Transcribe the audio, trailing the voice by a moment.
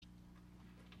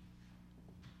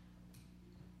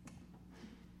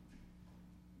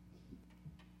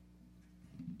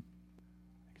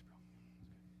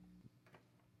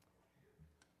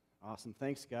Awesome.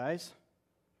 Thanks, guys.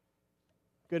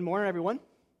 Good morning, everyone.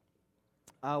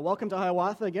 Welcome to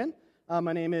Hiawatha again.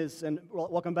 My name is, and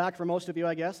welcome back for most of you,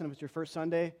 I guess. And if it's your first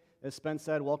Sunday, as Spence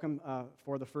said, welcome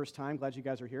for the first time. Glad you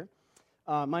guys are here.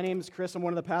 My name is Chris. I'm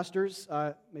one of the pastors.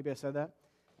 Maybe I said that.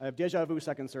 I have deja vu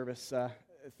second service,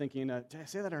 thinking, did I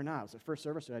say that or not? Was it first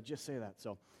service or did I just say that?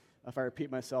 So if I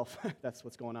repeat myself, that's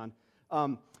what's going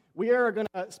on. We are going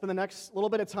to spend the next little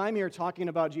bit of time here talking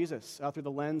about Jesus through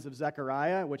the lens of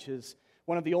Zechariah, which is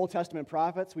one of the Old Testament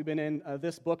prophets. We've been in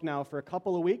this book now for a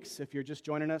couple of weeks. If you're just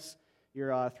joining us,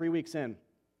 you're 3 weeks in.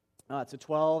 It's a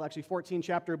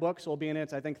 14-chapter book, so we'll be in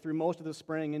it, I think, through most of the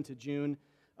spring into June.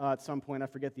 At some point, I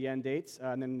forget the end dates,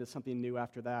 and then into something new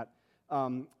after that.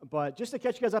 But just to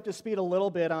catch you guys up to speed a little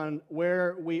bit on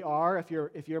where we are, if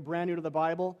you're brand new to the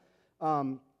Bible,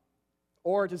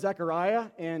 or to Zechariah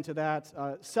and to that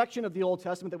section of the Old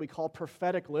Testament that we call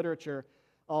prophetic literature.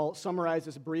 I'll summarize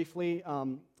this briefly,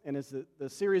 and as the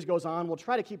series goes on, we'll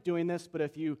try to keep doing this, but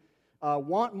if you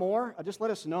want more, just let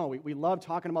us know. We love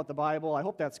talking about the Bible. I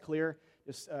hope that's clear,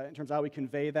 just in terms of how we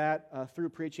convey that through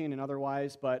preaching and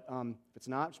otherwise, but if it's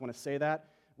not, I just want to say that.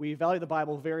 We value the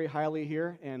Bible very highly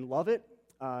here and love it,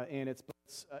 and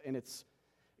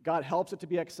God helps it to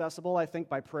be accessible, I think,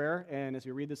 by prayer, and as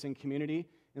we read this in community,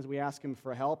 as we ask Him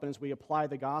for help, and as we apply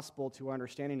the gospel to our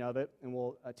understanding of it, and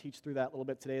we'll teach through that a little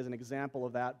bit today as an example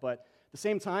of that, but at the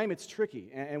same time, it's tricky,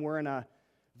 and we're in a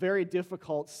very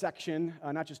difficult section,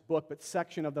 not just book, but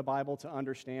section of the Bible to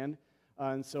understand,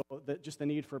 and so just the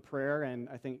need for prayer, and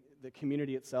I think the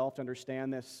community itself to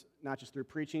understand this, not just through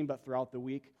preaching, but throughout the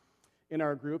week in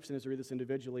our groups, and as we read this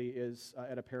individually, is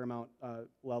at a paramount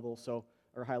level,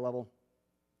 or high level.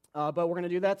 But we're going to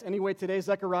do that anyway today.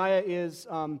 Zechariah is,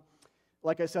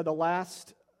 like I said, the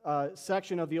last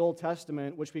section of the Old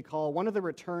Testament, which we call one of the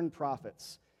return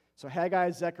prophets. So Haggai,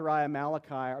 Zechariah,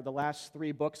 Malachi are the last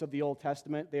three books of the Old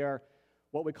Testament. They are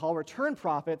what we call return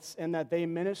prophets in that they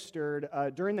ministered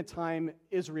during the time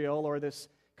Israel, or this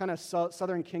kind of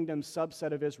southern kingdom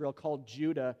subset of Israel called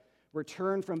Judah,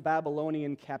 returned from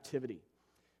Babylonian captivity.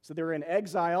 So they were in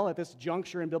exile at this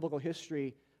juncture in biblical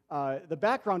history. The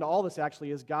background to all this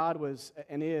actually is God was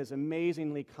and is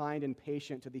amazingly kind and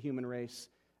patient to the human race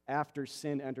after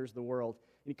sin enters the world.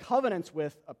 He covenants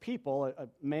with a people, a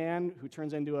man who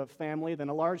turns into a family, then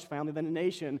a large family, then a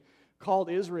nation called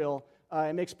Israel,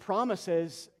 and makes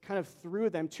promises kind of through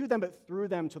them, to them, but through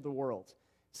them to the world,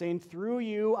 saying, through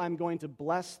you I'm going to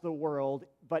bless the world,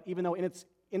 but even though in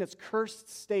its cursed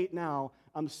state now,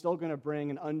 I'm still going to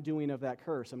bring an undoing of that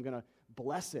curse. I'm going to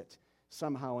bless it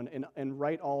somehow and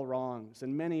right all wrongs,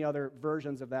 and many other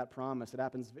versions of that promise. It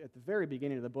happens at the very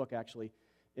beginning of the book, actually,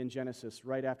 in Genesis,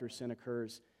 right after sin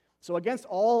occurs. So against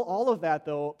all of that,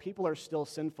 though, people are still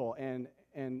sinful,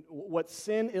 and what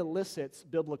sin elicits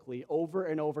biblically over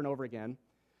and over and over again,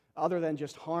 other than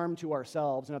just harm to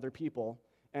ourselves and other people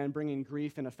and bringing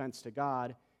grief and offense to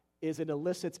God, is it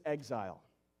elicits exile.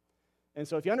 And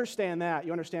so if you understand that,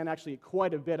 you understand actually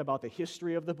quite a bit about the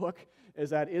history of the book,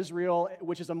 is that Israel,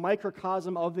 which is a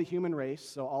microcosm of the human race,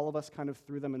 so all of us kind of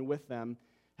through them and with them,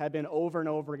 have been over and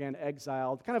over again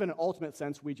exiled, kind of in an ultimate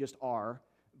sense we just are,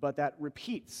 but that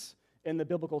repeats in the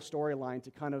biblical storyline to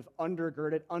kind of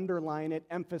undergird it, underline it,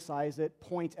 emphasize it,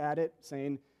 point at it,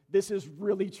 saying, this is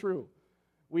really true.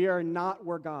 We are not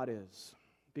where God is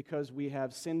because we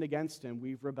have sinned against Him.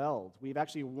 We've rebelled. We've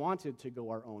actually wanted to go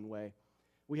our own way.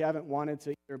 We haven't wanted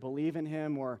to either believe in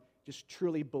Him or just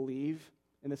truly believe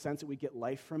in the sense that we get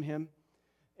life from Him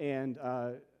and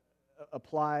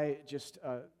apply just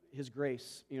His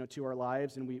grace, to our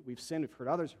lives. And we've sinned, we've hurt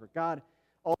others, we've hurt God.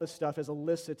 All this stuff has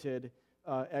elicited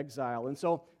exile. And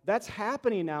so that's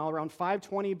happening now around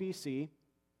 520 BC.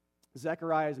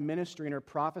 Zechariah is ministering or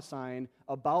prophesying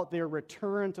about their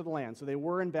return to the land. So they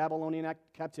were in Babylonian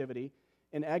captivity,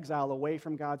 in exile away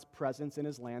from God's presence in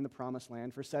His land, the promised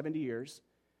land, for 70 years.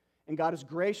 And God is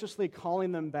graciously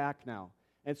calling them back now.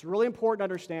 And it's really important to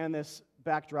understand this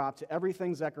backdrop to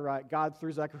everything God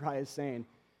through Zechariah is saying.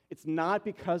 It's not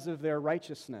because of their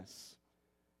righteousness.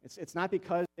 It's not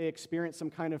because they experienced some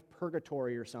kind of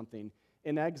purgatory or something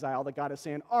in exile that God is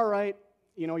saying, all right,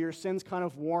 your sin's kind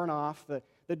of worn off.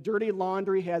 The dirty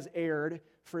laundry has aired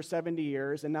for 70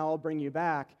 years, and now I'll bring you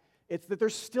back. It's that they're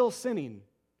still sinning.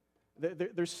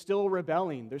 They're still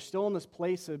rebelling. They're still in this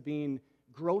place of being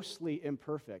grossly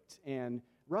imperfect and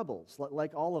rebels,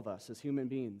 like all of us as human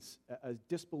beings, as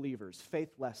disbelievers,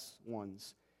 faithless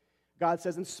ones. God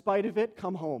says, in spite of it,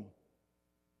 come home.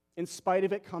 In spite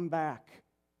of it, come back.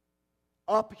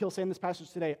 Up, he'll say in this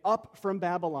passage today, up from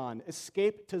Babylon,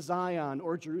 escape to Zion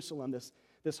or Jerusalem, this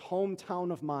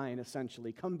hometown of mine,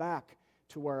 essentially. Come back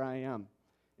to where I am.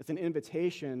 It's an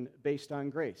invitation based on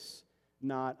grace,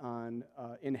 not on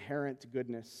inherent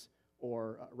goodness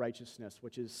or righteousness,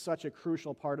 which is such a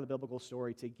crucial part of the biblical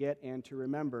story to get and to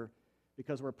remember,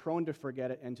 because we're prone to forget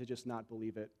it and to just not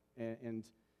believe it, and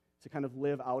to kind of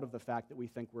live out of the fact that we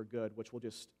think we're good, which will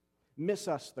just miss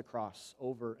us the cross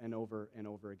over and over and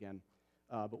over again.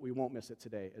 But we won't miss it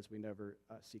today, as we never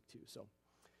seek to.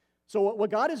 So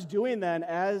what God is doing then,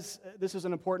 as this is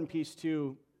an important piece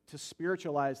to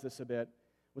spiritualize this a bit,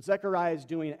 what Zechariah is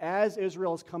doing as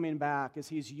Israel is coming back is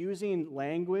he's using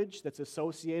language that's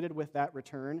associated with that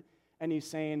return, and he's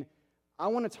saying, I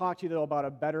want to talk to you, though, about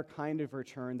a better kind of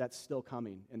return that's still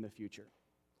coming in the future.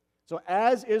 So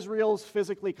as Israel's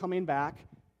physically coming back,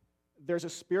 there's a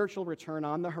spiritual return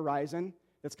on the horizon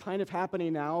that's kind of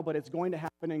happening now, but it's going to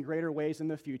happen in greater ways in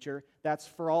the future. That's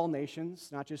for all nations,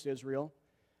 not just Israel.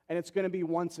 And it's going to be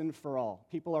once and for all.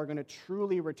 People are going to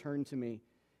truly return to me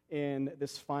in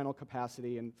this final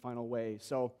capacity and final way.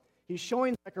 So he's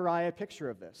showing Zechariah a picture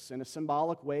of this. In a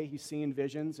symbolic way, he's seeing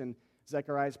visions, and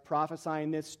Zechariah is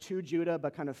prophesying this to Judah,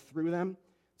 but kind of through them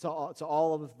to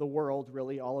all of the world,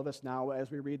 really, all of us now.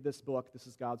 As we read this book, this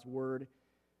is God's word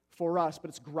for us, but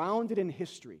it's grounded in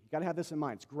history. You've got to have this in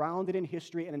mind. It's grounded in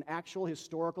history and an actual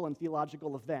historical and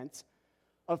theological event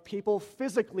of people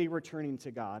physically returning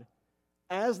to God.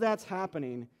 As that's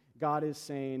happening, God is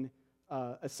saying,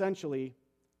 essentially,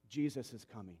 Jesus is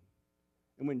coming.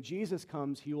 And when Jesus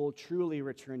comes, he will truly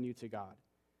return you to God.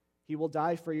 He will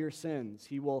die for your sins.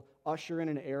 He will usher in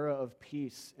an era of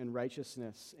peace and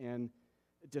righteousness and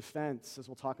defense, as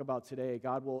we'll talk about today.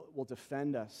 God will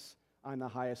defend us on the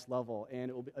highest level, and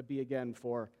it will be, again,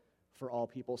 for all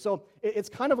people. So it's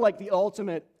kind of like the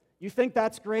ultimate, you think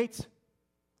that's great?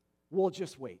 We'll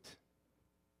just wait.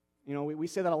 You know, we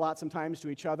say that a lot sometimes to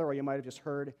each other, or you might have just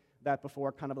heard that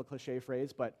before, kind of a cliche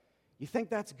phrase, but you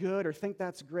think that's good or think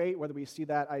that's great, whether we see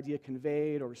that idea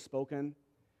conveyed or spoken.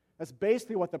 That's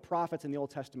basically what the prophets in the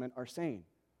Old Testament are saying.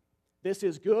 This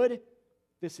is good,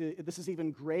 this is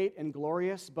even great and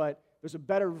glorious, but there's a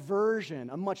better version,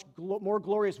 a much more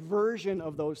glorious version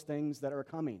of those things that are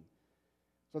coming.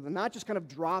 So they're not just kind of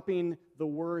dropping the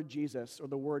word Jesus or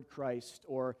the word Christ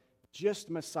or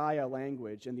just Messiah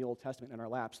language in the Old Testament in our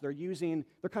laps. They're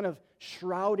kind of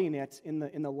shrouding it in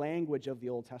the language of the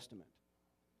Old Testament.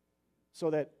 So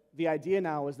that the idea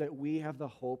now is that we have the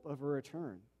hope of a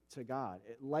return to God.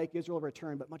 Like Israel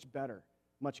returned, but much better,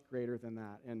 much greater than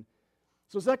that. And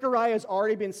so Zechariah has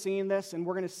already been seeing this, and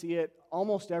we're going to see it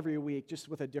almost every week, just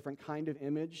with a different kind of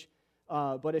image.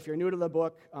 But if you're new to the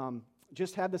book,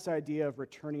 just have this idea of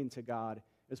returning to God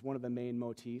as one of the main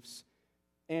motifs.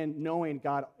 And knowing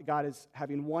God is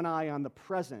having one eye on the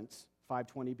present,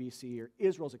 520 BC, or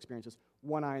Israel's experiences,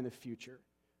 one eye in the future.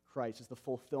 Christ is the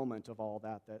fulfillment of all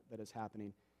that is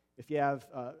happening. If you have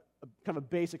kind of a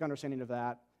basic understanding of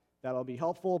that, that'll be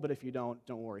helpful. But if you don't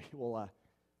worry.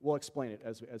 We'll explain it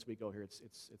as we go here.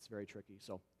 It's very tricky.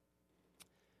 So,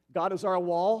 God is our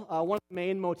wall. One of the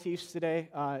main motifs today.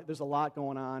 There's a lot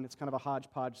going on. It's kind of a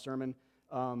hodgepodge sermon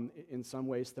in some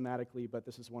ways thematically, but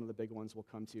this is one of the big ones we'll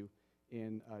come to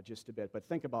in just a bit. But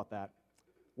think about that.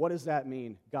 What does that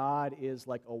mean? God is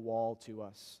like a wall to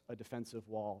us, a defensive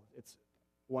wall. It's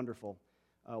wonderful.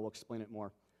 We'll explain it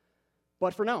more.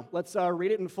 But for now, let's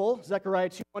read it in full. Zechariah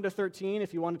 2, 1-13.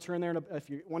 If you want to turn there, if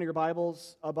you one of your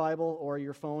Bibles, a Bible, or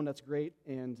your phone, that's great.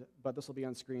 But this will be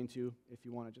on screen too, if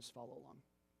you want to just follow along.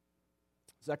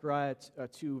 Zechariah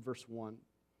 2, verse 1.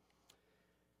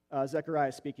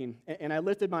 Zechariah speaking, "And I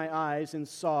lifted my eyes and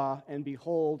saw, and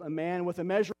behold, a man with a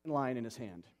measuring line in his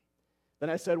hand. Then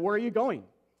I said, 'Where are you going?'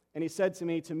 And he said to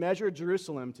me, 'To measure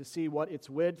Jerusalem, to see what its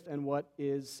width and what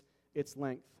is its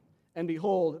length.' And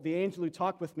behold, the angel who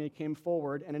talked with me came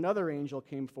forward, and another angel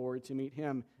came forward to meet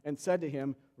him, and said to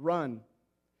him, 'Run,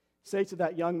 say to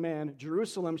that young man,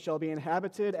 Jerusalem shall be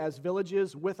inhabited as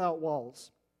villages without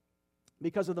walls,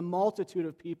 because of the multitude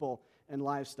of people and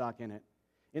livestock in it.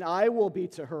 And I will be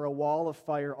to her a wall of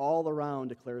fire all around,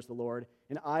 declares the Lord,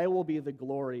 and I will be the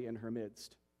glory in her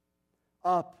midst.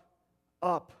 Up,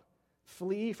 up,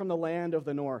 flee from the land of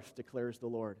the north, declares the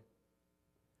Lord.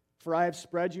 For I have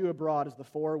spread you abroad as the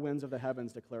four winds of the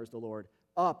heavens, declares the Lord.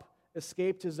 Up,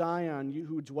 escape to Zion, you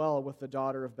who dwell with the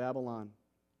daughter of Babylon.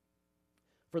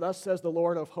 For thus says the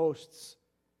Lord of hosts,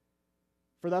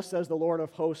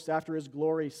 after his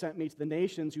glory sent me to the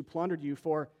nations who plundered you,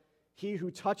 for he who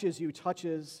touches you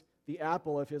touches the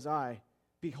apple of his eye.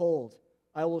 Behold,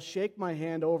 I will shake my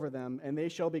hand over them, and they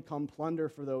shall become plunder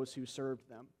for those who served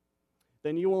them.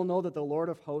 Then you will know that the Lord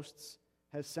of hosts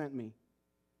has sent me.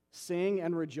 Sing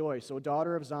and rejoice, O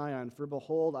daughter of Zion, for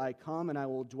behold, I come and I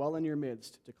will dwell in your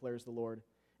midst, declares the Lord.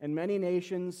 And many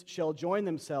nations shall join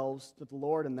themselves to the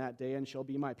Lord in that day and shall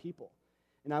be my people.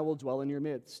 And I will dwell in your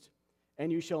midst.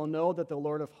 And you shall know that the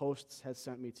Lord of hosts has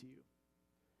sent me to you.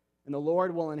 And the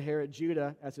Lord will inherit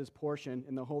Judah as his portion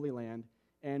in the Holy Land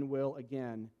and will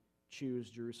again choose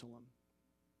Jerusalem.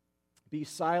 Be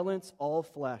silent, all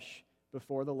flesh,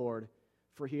 before the Lord,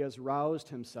 for he has roused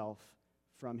himself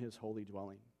from his holy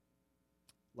dwelling.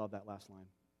 Love that last line.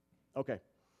 Okay.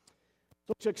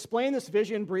 So to explain this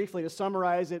vision briefly, to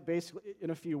summarize it basically in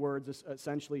a few words,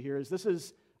 essentially here, is this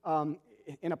is an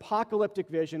apocalyptic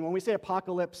vision. When we say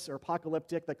apocalypse or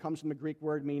apocalyptic, that comes from the Greek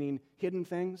word meaning hidden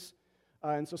things.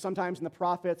 And so sometimes in the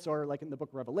prophets or like in the book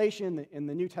of Revelation, in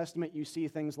the New Testament, you see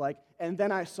things like, and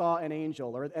then I saw an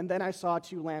angel, or and then I saw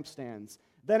two lampstands.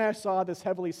 Then I saw this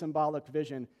heavily symbolic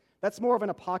vision. That's more of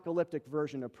an apocalyptic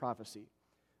version of prophecy.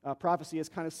 Prophecy is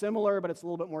kind of similar, but it's a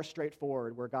little bit more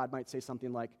straightforward, where God might say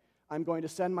something like, I'm going to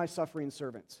send my suffering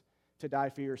servant to die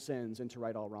for your sins and to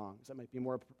right all wrongs. That might be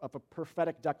more of a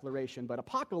prophetic declaration, but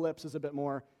apocalypse is a bit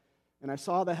more, and I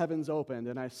saw the heavens opened,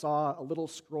 and I saw a little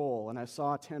scroll, and I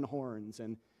saw 10 horns,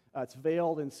 and it's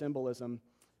veiled in symbolism.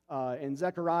 And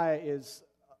Zechariah is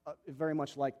very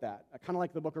much like that, kind of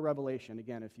like the book of Revelation.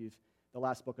 Again, the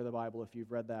last book of the Bible, if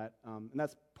you've read that. And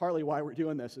that's partly why we're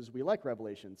doing this, is we like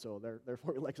Revelation, so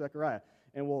therefore we like Zechariah.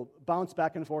 And we'll bounce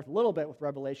back and forth a little bit with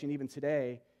Revelation even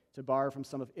today, to borrow from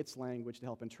some of its language to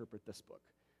help interpret this book,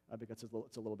 because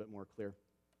it's a little bit more clear.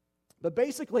 But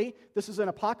basically, this is an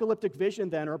apocalyptic vision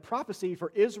then, or a prophecy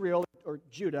for Israel or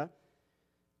Judah,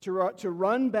 to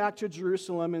run back to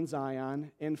Jerusalem and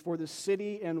Zion, and for the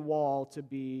city and wall to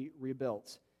be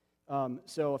rebuilt.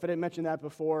 So if I didn't mention that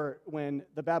before, when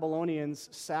the Babylonians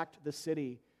sacked the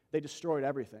city, they destroyed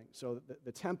everything. So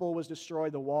the temple was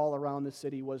destroyed, the wall around the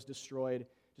city was destroyed,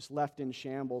 just left in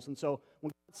shambles. And so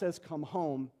when God says, come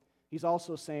home, he's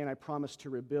also saying, I promise to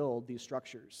rebuild these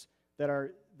structures that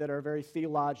are very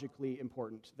theologically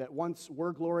important, that once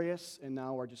were glorious and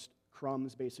now are just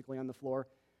crumbs basically on the floor.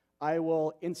 I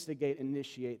will instigate and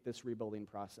initiate this rebuilding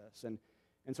process. And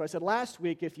so I said last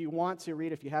week, if you want to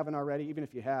read, if you haven't already, even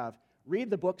if you have, read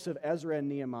the books of Ezra and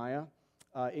Nehemiah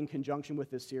in conjunction with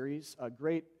this series.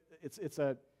 It's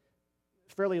a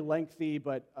fairly lengthy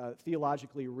but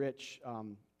theologically rich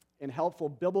and helpful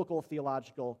biblical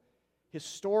theological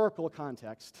historical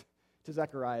context to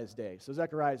Zechariah's day. So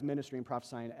Zechariah is ministering and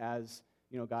prophesying as,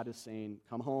 God is saying,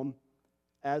 come home,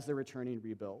 as they're returning,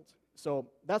 rebuild. So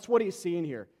that's what he's seeing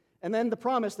here. And then the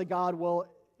promise that God will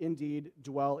indeed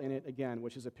dwell in it again,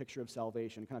 which is a picture of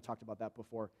salvation. Kind of talked about that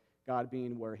before, God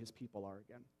being where his people are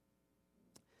again.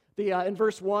 In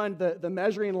verse 1, the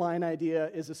measuring line idea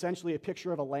is essentially a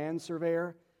picture of a land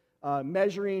surveyor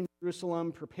measuring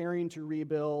Jerusalem, preparing to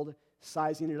rebuild,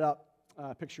 sizing it up.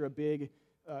 Picture a big,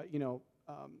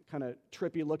 kind of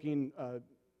trippy-looking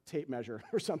tape measure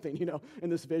or something, in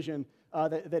this vision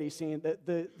that he's seeing.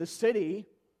 The city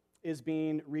is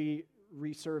being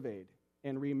resurveyed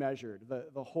and remeasured.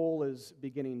 The hole is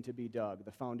beginning to be dug.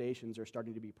 The foundations are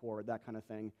starting to be poured, that kind of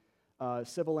thing.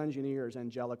 Civil engineers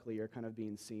angelically are kind of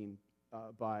being seen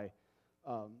by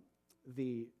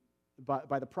the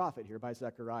prophet here, by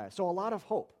Zechariah. So a lot of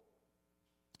hope.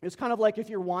 It's kind of like if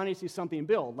you're wanting to see something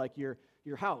build, like your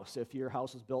house, if your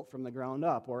house is built from the ground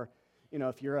up, or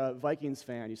if you're a Vikings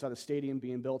fan, you saw the stadium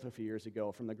being built a few years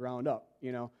ago from the ground up.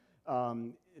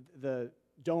 The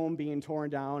dome being torn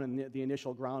down and the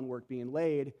initial groundwork being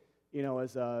laid.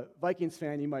 As a Vikings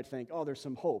fan, you might think, oh, there's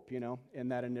some hope, in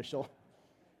that initial.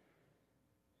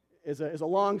 As a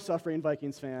long-suffering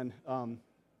Vikings fan,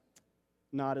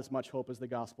 not as much hope as the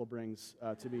gospel brings,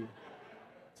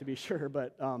 to be sure,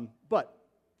 but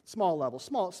small level,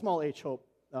 small h hope,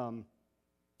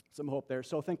 some hope there.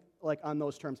 So think like on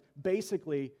those terms.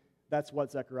 Basically, that's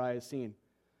what Zechariah is seeing.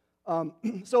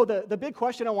 So the big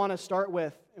question I want to start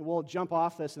with, and we'll jump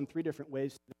off this in three different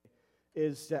ways today,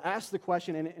 is to ask the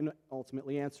question and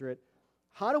ultimately answer it.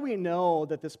 How do we know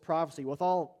that this prophecy, with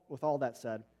all that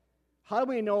said, how do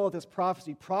we know that this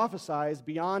prophecy prophesies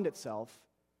beyond itself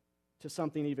to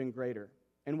something even greater?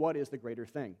 And what is the greater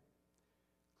thing?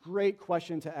 Great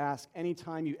question to ask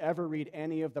anytime you ever read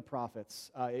any of the prophets.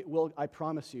 I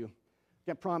promise you.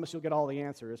 Can't promise you'll get all the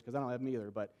answers because I don't have them either,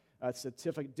 but it's a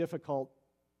difficult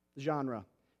genre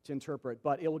to interpret,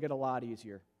 but it will get a lot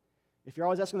easier. If you're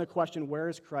always asking the question, where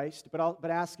is Christ? But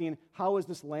asking, how is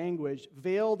this language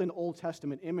veiled in Old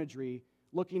Testament imagery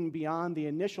looking beyond the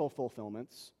initial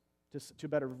fulfillments to a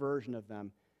better version of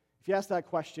them? If you ask that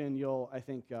question, you'll, I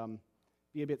think,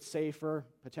 be a bit safer,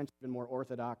 potentially even more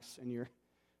orthodox in your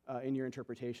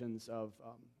interpretations of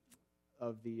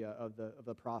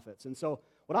the prophets. And so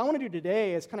what I want to do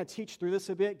today is kind of teach through this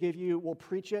a bit, we'll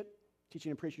preach it teaching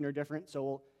and preaching are different,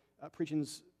 so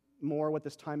preaching's more what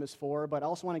this time is for, but I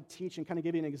also want to teach and kind of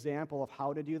give you an example of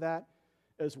how to do that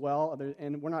as well.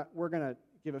 And we're going to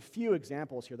give a few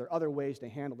examples here. There are other ways to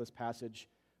handle this passage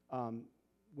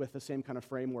with the same kind of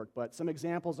framework, but some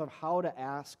examples of how to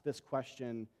ask this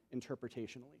question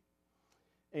interpretationally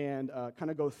and kind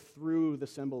of go through the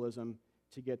symbolism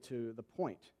to get to the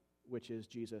point, which is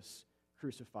Jesus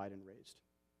crucified and raised.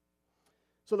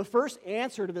 So the first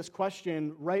answer to this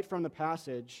question right from the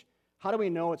passage, how do we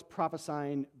know it's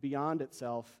prophesying beyond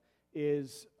itself,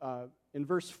 is in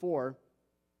verse 4,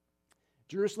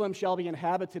 Jerusalem shall be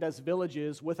inhabited as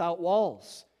villages without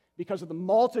walls because of the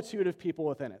multitude of people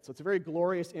within it. So it's a very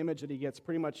glorious image that he gets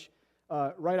pretty much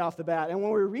right off the bat. And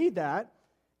when we read that,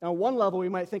 on one level we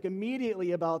might think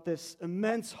immediately about this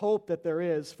immense hope that there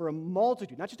is for a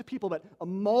multitude, not just a people, but a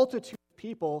multitude of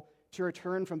people to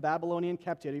return from Babylonian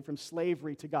captivity, from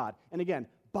slavery to God. And again,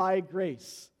 by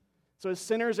grace. So as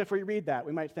sinners, if we read that,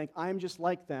 we might think, I'm just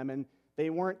like them, and they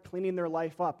weren't cleaning their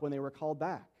life up when they were called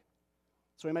back.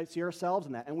 So we might see ourselves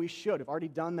in that, and we should have already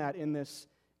done that in this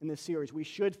series. We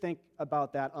should think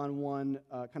about that on one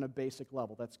kind of basic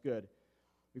level. That's good.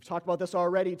 We've talked about this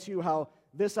already, too, how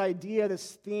this idea,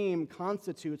 this theme,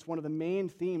 constitutes one of the main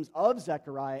themes of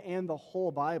Zechariah and the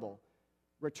whole Bible,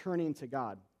 returning to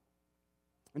God.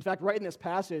 In fact, right in this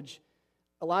passage,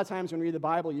 a lot of times when you read the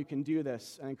Bible, you can do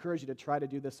this. I encourage you to try to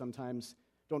do this sometimes.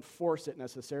 Don't force it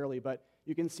necessarily, but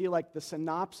you can see like the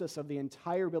synopsis of the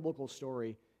entire biblical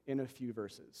story in a few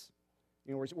verses.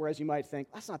 Whereas you might think,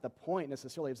 that's not the point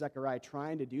necessarily of Zechariah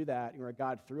trying to do that, where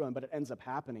God threw him, but it ends up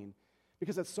happening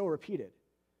because it's so repeated.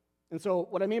 And so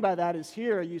what I mean by that is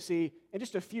here you see in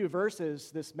just a few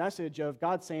verses this message of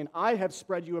God saying, I have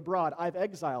spread you abroad, I've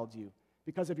exiled you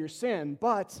because of your sin,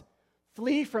 but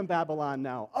flee from Babylon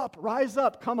now. Up, rise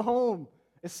up, come home.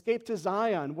 Escape to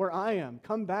Zion, where I am.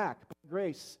 Come back by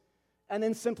grace. And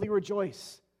then simply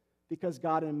rejoice, because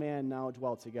God and man now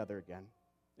dwell together again,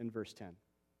 in verse 10.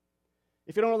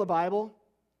 If you don't know the Bible,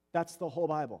 that's the whole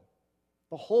Bible.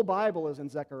 The whole Bible is in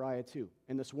Zechariah 2,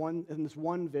 in this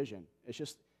one vision. It's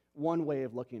just one way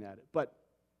of looking at it. But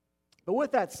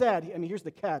with that said, I mean, here's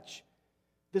the catch.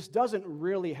 This doesn't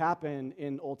really happen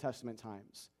in Old Testament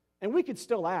times. And we could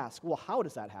still ask, well, how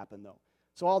does that happen, though?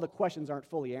 So all the questions aren't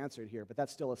fully answered here, but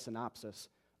that's still a synopsis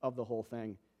of the whole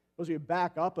thing. As we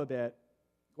back up a bit,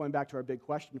 going back to our big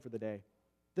question for the day,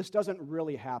 this doesn't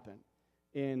really happen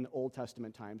in Old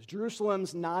Testament times.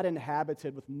 Jerusalem's not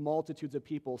inhabited with multitudes of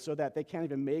people so that they can't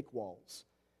even make walls.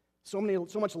 So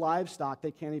much livestock,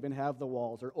 they can't even have the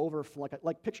walls, or overflow.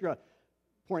 Like picture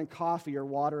pouring coffee or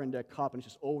water into a cup and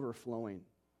it's just overflowing.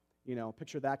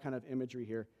 Picture that kind of imagery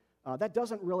here. That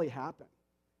doesn't really happen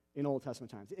in Old Testament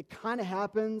times. It kind of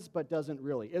happens, but doesn't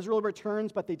really. Israel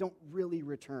returns, but they don't really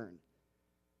return.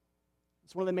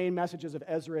 It's one of the main messages of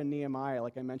Ezra and Nehemiah,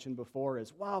 like I mentioned before,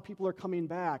 is, wow, people are coming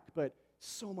back, but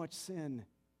so much sin,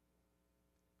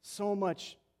 so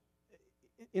much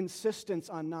insistence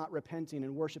on not repenting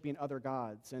and worshiping other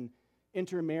gods, and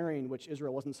intermarrying, which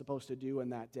Israel wasn't supposed to do in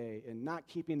that day, and not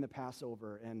keeping the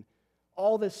Passover, and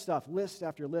all this stuff, list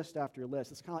after list after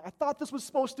list. It's kind of like, I thought this was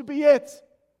supposed to be it.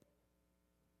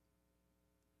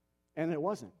 And it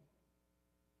wasn't.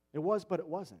 It was, but it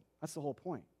wasn't. That's the whole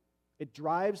point. It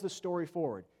drives the story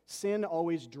forward. Sin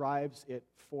always drives it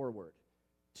forward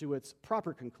to its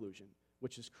proper conclusion,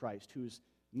 which is Christ, who's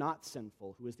not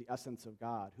sinful, who is the essence of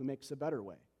God, who makes a better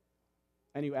way,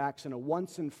 and who acts in a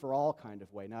once and for all kind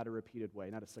of way, not a repeated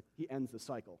way. He ends the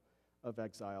cycle of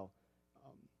exile,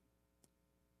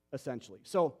 essentially.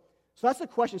 So that's the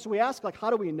question. So we ask, how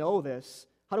do we know this?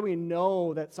 How do we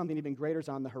know that something even greater is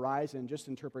on the horizon, just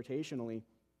interpretationally?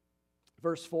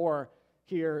 Verse 4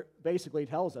 here basically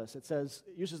tells us. It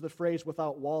uses the phrase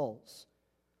without walls.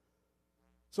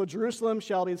 So Jerusalem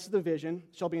this is the vision,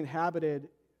 shall be inhabited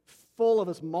full of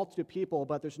this multitude of people,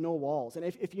 but there's no walls. And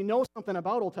if you know something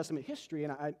about Old Testament history,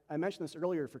 and I mentioned this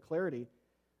earlier for clarity,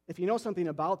 if you know something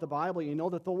about the Bible, you know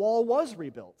that the wall was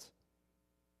rebuilt.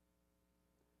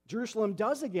 Jerusalem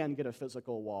does again get a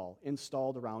physical wall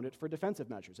installed around it for defensive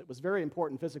measures. It was very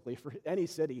important physically for any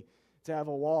city to have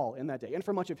a wall in that day, and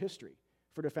for much of history,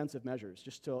 for defensive measures,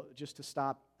 just to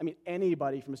stop,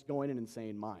 anybody from just going in and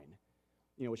saying mine,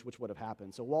 which would have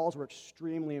happened. So walls were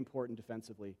extremely important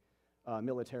defensively,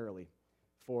 militarily,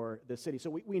 for the city. So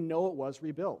we know it was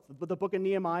rebuilt. But the book of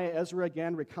Nehemiah, Ezra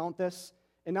again recount this,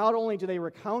 and not only do they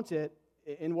recount it,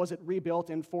 and was it rebuilt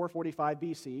in 445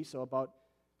 BC, so about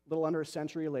a little under a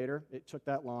century later. It took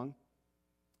that long.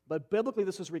 But biblically,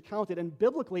 this is recounted, and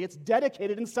biblically, it's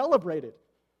dedicated and celebrated.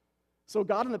 So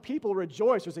God and the people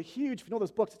rejoice. There's a huge, if you know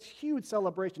those books, it's a huge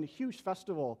celebration, a huge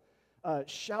festival,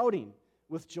 shouting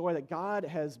with joy that God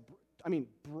has,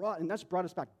 brought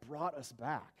us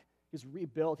back. He's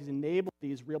rebuilt, he's enabled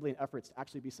these rebuilding efforts to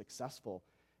actually be successful.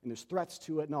 And there's threats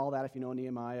to it and all that. If you know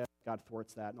Nehemiah, God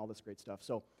thwarts that and all this great stuff.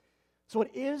 So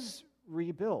it is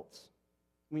rebuilt.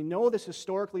 We know this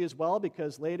historically as well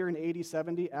because later in AD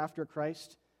 70, after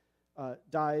Christ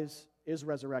dies, is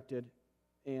resurrected,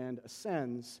 and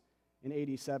ascends, in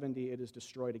AD 70 it is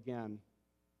destroyed again,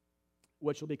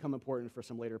 which will become important for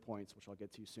some later points, which I'll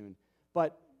get to soon.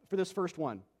 But for this first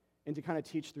one, and to kind of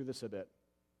teach through this a bit,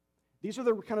 these are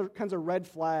the kinds of red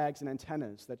flags and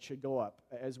antennas that should go up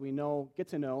as we get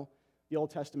to know the Old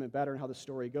Testament better and how the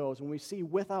story goes. When we see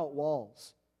without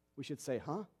walls, we should say,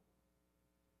 huh?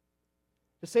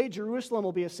 To say Jerusalem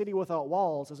will be a city without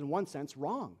walls is in one sense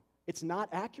wrong. It's not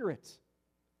accurate.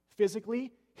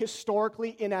 Physically,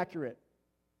 historically inaccurate.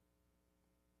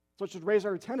 So it should raise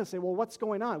our antenna and say, well, what's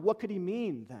going on? What could he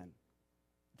mean then?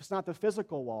 If it's not the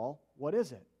physical wall, what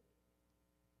is it?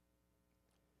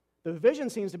 The vision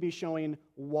seems to be showing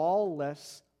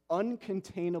wall-less,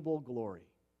 uncontainable glory.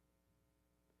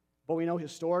 But we know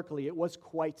historically it was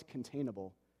quite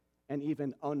containable and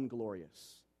even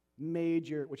unglorious.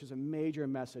 Which is a major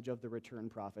message of the return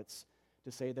prophets,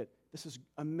 to say that this is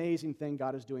an amazing thing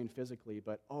God is doing physically,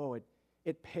 but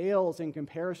it pales in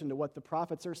comparison to what the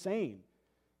prophets are saying.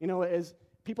 As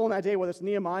people in that day, whether it's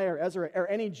Nehemiah or Ezra or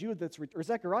any Jew or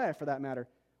Zechariah for that matter,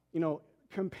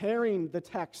 comparing the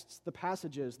texts, the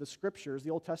passages, the scriptures,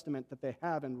 the Old Testament that they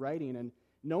have in writing and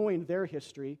knowing their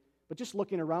history, but just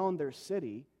looking around their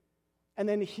city, and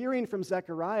then hearing from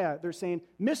Zechariah, they're saying,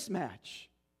 mismatch.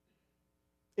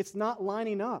 It's not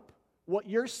lining up. What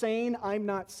you're saying, I'm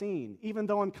not seeing, even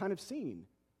though I'm kind of seeing.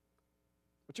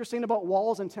 What you're saying about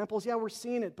walls and temples, yeah, we're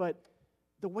seeing it, but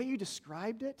the way you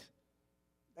described it,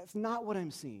 that's not what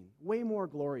I'm seeing. Way more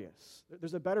glorious.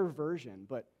 There's a better version,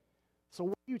 but so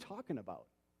what are you talking about?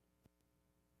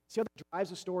 See how that drives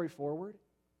the story forward?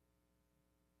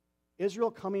 Israel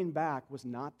coming back was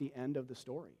not the end of the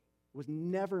story. It was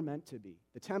never meant to be.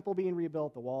 The temple being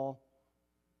rebuilt, the wall,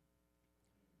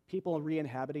 people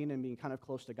re-inhabiting and being kind of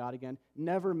close to God again,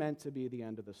 never meant to be the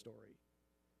end of the story.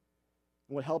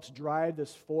 And what helps drive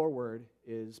this forward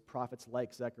is prophets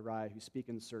like Zechariah who speak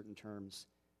in certain terms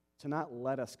to not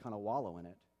let us kind of wallow in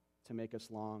it, to make us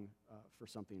long for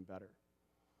something better.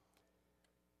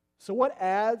 So what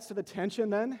adds to the tension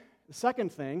then? The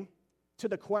second thing, to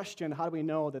the question, how do we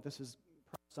know that this is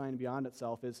prophesying beyond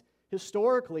itself, is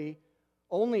historically,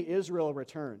 only Israel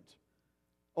returned.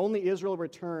 Only Israel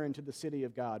returned to the city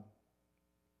of God.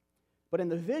 But in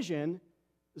the vision,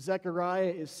 Zechariah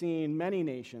is seeing many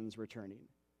nations returning.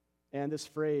 And this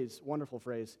phrase, wonderful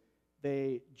phrase,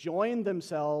 they joined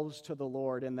themselves to the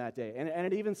Lord in that day. And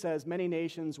it even says, many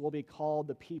nations will be called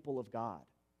the people of God.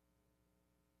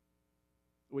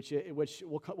 Which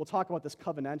we'll talk about this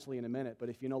covenantally in a minute, but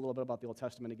if you know a little bit about the Old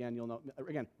Testament, again, you'll know,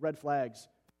 again, red flags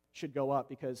should go up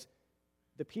because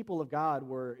the people of God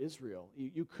were Israel.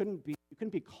 You couldn't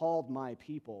be called my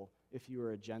people if you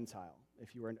were a Gentile,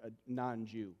 if you were a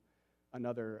non-Jew,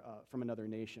 from another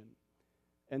nation.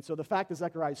 And so the fact that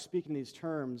Zechariah is speaking these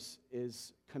terms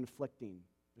is conflicting.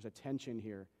 There's a tension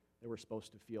here that we're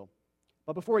supposed to feel.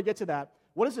 But before we get to that,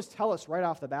 what does this tell us right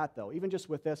off the bat, though? Even just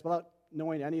with this, without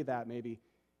knowing any of that maybe,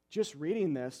 just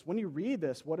reading this, when you read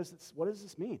this, what does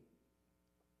this mean?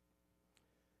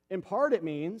 In part, it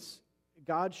means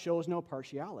God shows no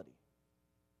partiality.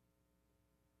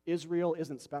 Israel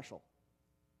isn't special.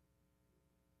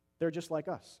 They're just like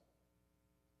us.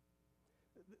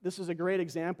 This is a great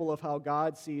example of how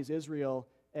God sees Israel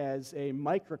as a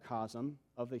microcosm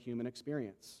of the human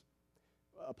experience.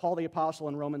 Paul the Apostle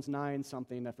in Romans 9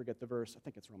 something, I forget the verse, I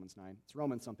think it's Romans 9. It's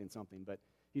Romans something, but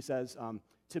he says,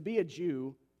 to be a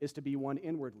Jew is to be one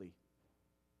inwardly.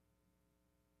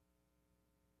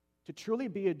 To truly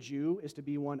be a Jew is to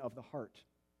be one of the heart.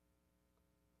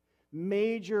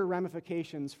 Major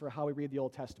ramifications for how we read the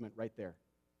Old Testament right there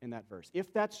in that verse.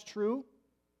 If that's true,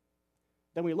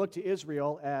 then we look to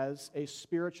Israel as a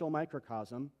spiritual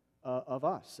microcosm of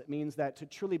us. It means that to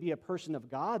truly be a person of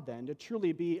God then, to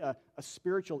truly be a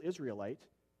spiritual Israelite,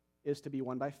 is to be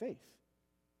one by faith,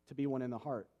 to be one in the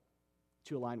heart,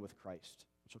 to align with Christ,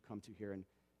 which we'll come to here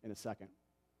in a second.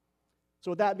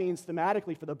 So what that means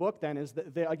thematically for the book then is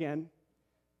that,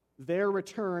 their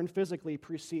return physically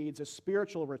precedes a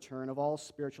spiritual return of all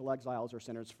spiritual exiles or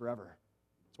sinners forever.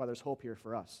 That's why there's hope here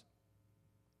for us.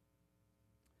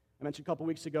 I mentioned a couple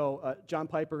weeks ago, John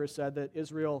Piper has said that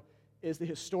Israel is the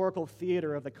historical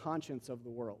theater of the conscience of the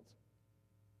world.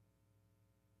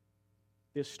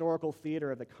 The historical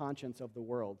theater of the conscience of the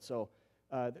world. So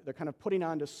they're kind of putting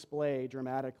on display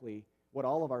dramatically what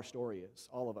all of our story is,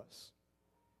 all of us.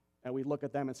 And we look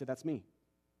at them and say, that's me.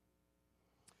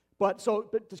 But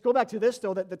to go back to this,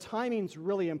 though, that the timing's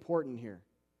really important here.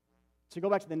 To go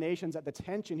back to the nations, at the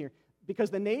tension here, because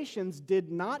the nations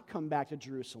did not come back to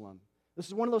Jerusalem. This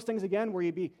is one of those things, again, where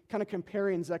you'd be kind of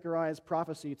comparing Zechariah's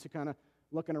prophecy to kind of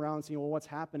looking around and seeing, well, what's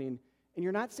happening? And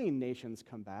you're not seeing nations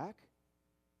come back.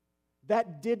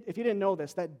 That did, if you didn't know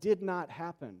this, that did not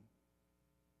happen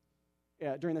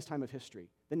during this time of history.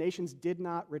 The nations did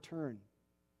not return.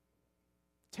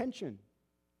 Tension,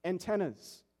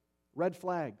 antennas, red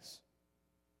flags.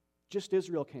 Just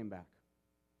Israel came back.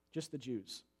 Just the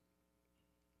Jews.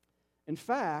 In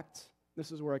fact,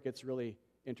 this is where it gets really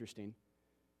interesting.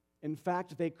 In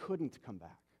fact, they couldn't come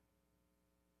back.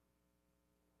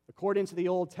 According to the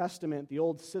Old Testament, the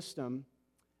old system,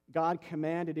 God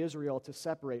commanded Israel to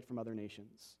separate from other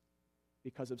nations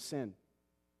because of sin.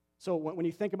 So when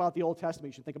you think about the Old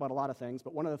Testament, you should think about a lot of things,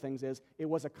 but one of the things is it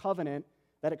was a covenant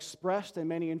that expressed in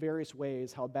many and various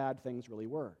ways how bad things really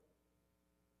were.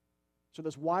 So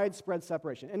there's widespread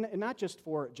separation, and not just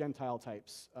for Gentile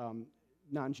types,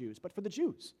 non-Jews, but for the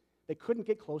Jews. They couldn't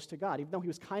get close to God. Even though he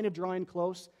was kind of drawing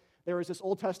close, there was this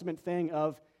Old Testament thing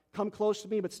of, come close to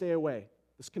me, but stay away.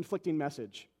 This conflicting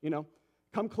message,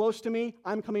 Come close to me,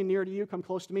 I'm coming near to you, come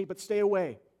close to me, but stay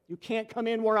away. You can't come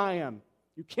in where I am.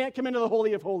 You can't come into the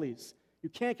Holy of Holies. You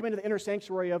can't come into the inner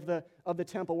sanctuary of the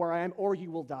temple where I am, or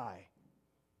you will die.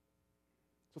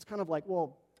 So it's kind of like,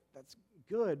 well, that's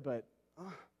good, but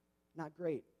not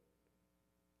great.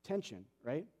 Tension,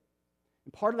 right?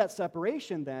 And part of that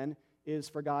separation then is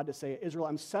for God to say, Israel,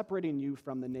 I'm separating you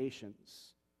from the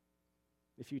nations.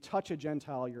 If you touch a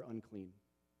Gentile, you're unclean,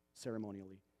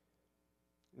 ceremonially.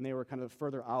 And they were kind of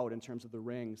further out in terms of the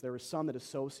rings. There were some that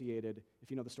associated, if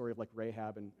you know the story of like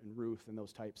Rahab and Ruth and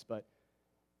those types, but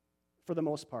for the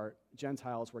most part,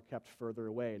 Gentiles were kept further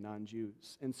away,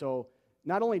 non-Jews. And so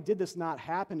not only did this not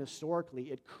happen historically,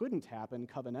 it couldn't happen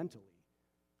covenantally.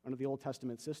 Under the Old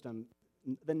Testament system,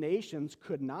 the nations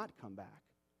could not come back.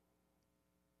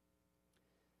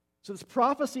 So this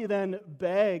prophecy then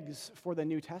begs for the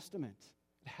New Testament.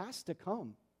 It has to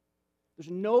come. There's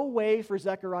no way for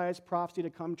Zechariah's prophecy to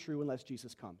come true unless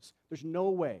Jesus comes. There's no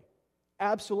way.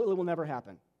 Absolutely will never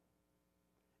happen.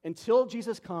 Until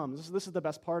Jesus comes, this is the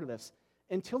best part of this,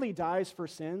 until he dies for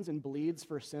sins and bleeds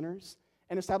for sinners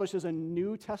and establishes a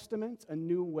new testament, a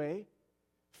new way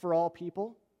for all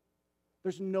people,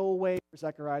 there's no way for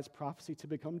Zechariah's prophecy to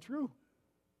become true.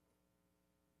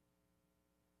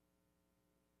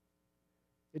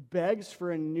 It begs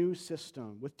for a new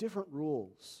system with different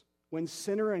rules, when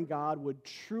sinner and God would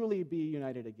truly be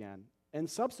united again, and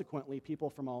subsequently people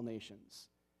from all nations.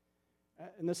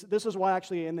 And this is why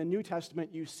actually in the New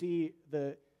Testament you see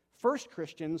the first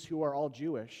Christians who are all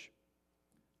Jewish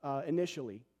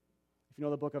initially. If you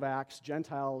know the book of Acts,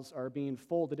 Gentiles are being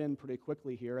folded in pretty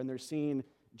quickly here, and they're seeing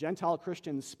Gentile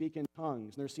Christians speak in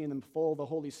tongues, and they're seeing them full of the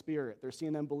Holy Spirit. They're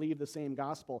seeing them believe the same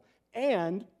gospel.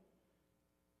 And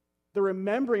they're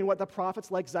remembering what the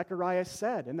prophets like Zechariah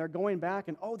said, and they're going back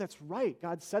and, oh, that's right,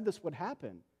 God said this would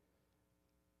happen.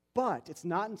 But it's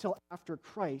not until after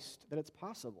Christ that it's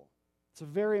possible. It's a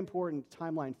very important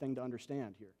timeline thing to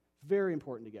understand here. Very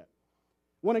important to get.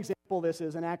 One example of this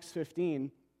is in Acts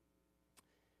 15,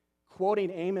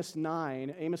 quoting Amos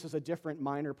 9. Amos is a different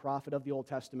minor prophet of the Old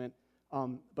Testament,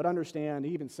 but understand,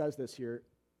 he even says this here,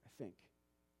 I think.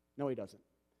 No, he doesn't.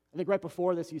 I think right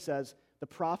before this he says, the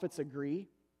prophets agree.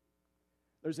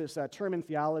 There's this term in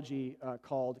theology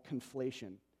called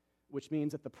conflation, which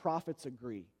means that the prophets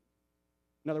agree.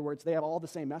 In other words, they have all the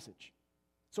same message.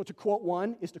 So to quote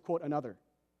one is to quote another.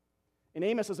 And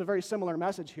Amos has a very similar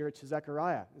message here to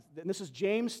Zechariah. And this is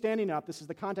James standing up. This is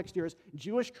the context here is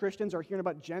Jewish Christians are hearing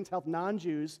about Gentile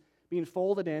non-Jews being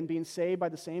folded in, being saved by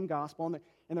the same gospel,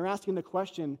 and they're asking the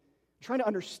question, trying to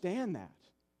understand that.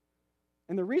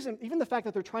 And the reason, even the fact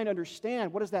that they're trying to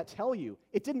understand, what does that tell you?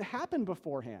 It didn't happen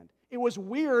beforehand. It was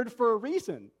weird for a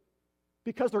reason,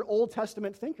 because they're Old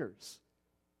Testament thinkers.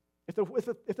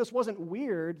 If this wasn't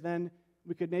weird, then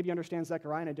we could maybe understand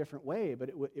Zechariah in a different way, but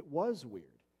it was weird.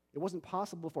 It wasn't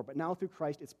possible before, but now through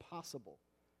Christ, it's possible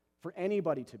for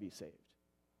anybody to be saved.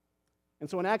 And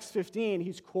so in Acts 15,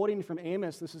 he's quoting from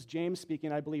Amos. This is James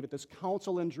speaking, I believe, at this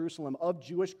council in Jerusalem of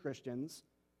Jewish Christians,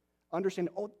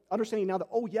 understanding now that,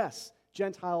 oh yes,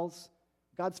 Gentiles,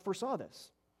 God foresaw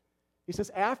this. He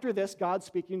says, after this, God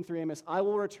speaking through Amos, I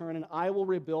will return and I will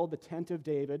rebuild the tent of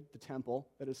David, the temple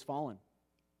that has fallen.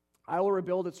 I will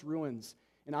rebuild its ruins,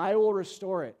 and I will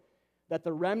restore it, that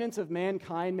the remnants of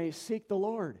mankind may seek the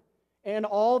Lord. And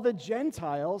all the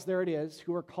Gentiles, there it is,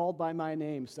 who are called by my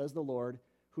name, says the Lord,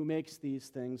 who makes these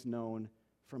things known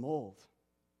from old.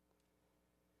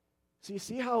 So you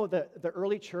see how the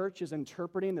early church is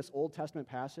interpreting this Old Testament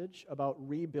passage about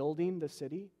rebuilding the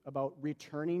city, about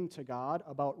returning to God,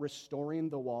 about restoring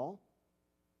the wall?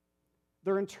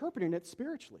 They're interpreting it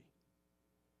spiritually.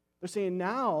 They're saying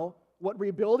now what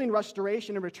rebuilding,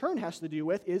 restoration, and return has to do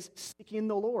with is seeking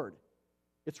the Lord.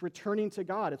 It's returning to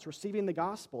God. It's receiving the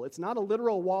gospel. It's not a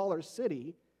literal wall or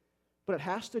city, but it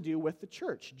has to do with the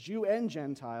church, Jew and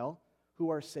Gentile,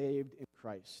 who are saved in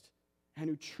Christ and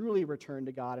who truly return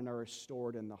to God and are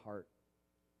restored in the heart.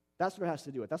 That's what it has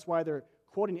to do with. That's why they're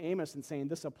quoting Amos and saying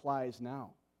this applies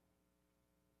now.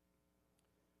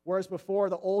 Whereas before,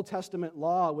 the Old Testament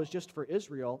law was just for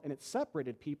Israel, and it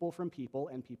separated people from people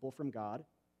and people from God.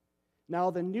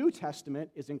 Now the New Testament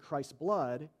is in Christ's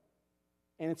blood,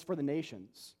 and it's for the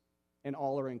nations, and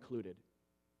all are included.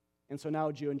 And so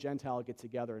now Jew and Gentile get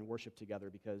together and worship together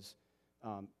because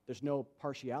there's no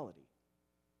partiality.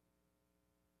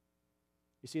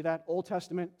 You see that? Old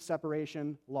Testament,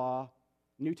 separation, law.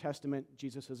 New Testament,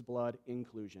 Jesus' blood,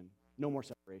 inclusion. No more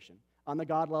separation. On the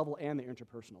God level and the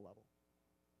interpersonal level.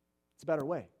 It's a better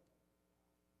way.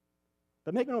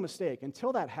 But make no mistake,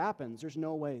 until that happens, there's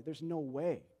no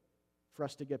way for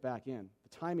us to get back in.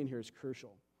 The timing here is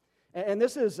crucial. And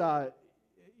this is,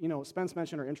 Spence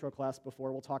mentioned our intro class before.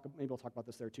 Maybe we'll talk about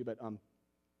this there too. But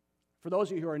for those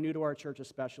of you who are new to our church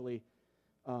especially,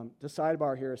 to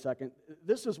sidebar here a second,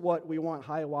 this is what we want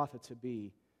Hiawatha to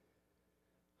be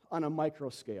on a micro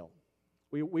scale.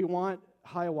 We want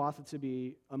Hiawatha to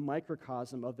be a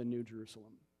microcosm of the New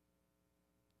Jerusalem.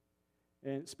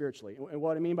 And spiritually. And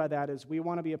what I mean by that is we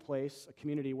want to be a place, a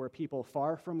community where people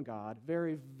far from God,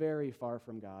 very, very far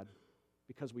from God,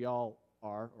 because we all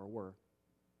are or were,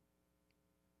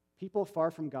 people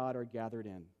far from God are gathered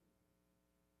in.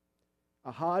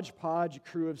 A hodgepodge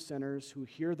crew of sinners who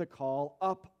hear the call,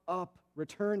 up, up,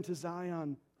 return to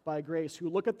Zion by grace, who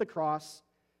look at the cross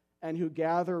and who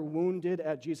gather wounded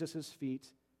at Jesus' feet,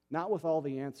 not with all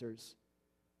the answers,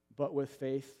 but with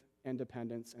faith and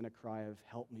dependence and a cry of,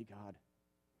 help me, God.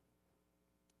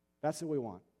 That's what we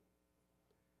want.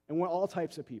 And we're all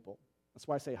types of people. That's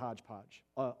why I say hodgepodge.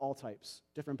 All types,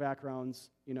 different backgrounds,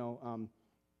 And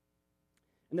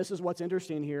this is what's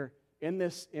interesting here. In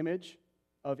this image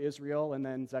of Israel and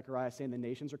then Zechariah saying the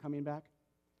nations are coming back,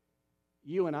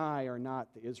 you and I are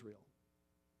not the Israel,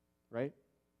 right?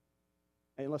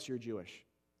 Unless you're Jewish.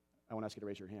 I won't ask you to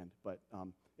raise your hand, but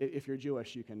if you're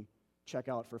Jewish, you can check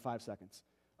out for 5 seconds.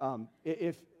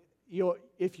 If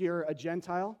you're a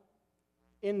Gentile,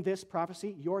 in this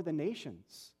prophecy, you're the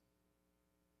nations.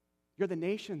 You're the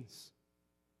nations.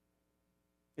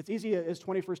 It's easy as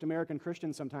 21st American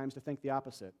Christians sometimes to think the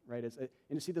opposite, right? And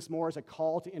to see this more as a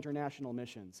call to international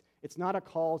missions. It's not a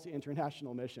call to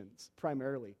international missions,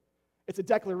 primarily. It's a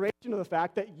declaration of the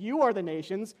fact that you are the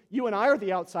nations, you and I are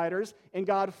the outsiders, and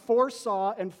God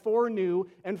foresaw and foreknew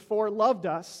and foreloved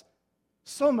us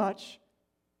so much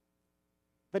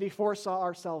that he foresaw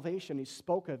our salvation. He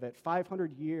spoke of it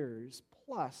 500 years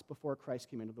plus before Christ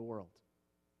came into the world.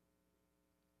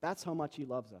 That's how much he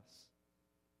loves us.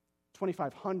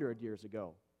 2,500 years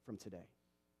ago from today,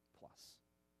 plus.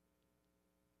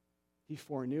 He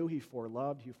foreknew, he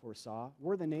foreloved, he foresaw.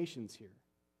 We're the nations here.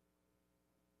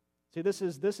 See, this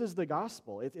is the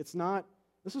gospel. It's not,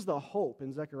 this is the hope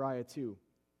in Zechariah 2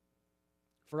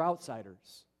 for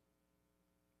outsiders,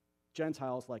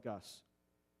 Gentiles like us.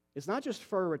 It's not just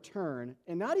for a return,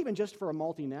 and not even just for a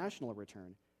multinational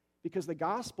return, because the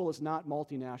gospel is not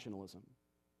multinationalism.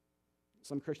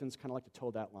 Some Christians kind of like to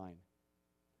toe that line.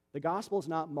 The gospel is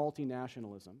not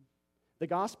multinationalism. The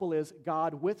gospel is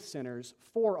God with sinners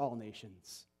for all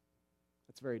nations.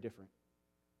 That's very different.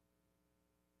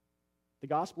 The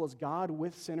gospel is God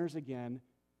with sinners again,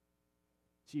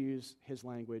 to use his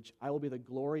language. I will be the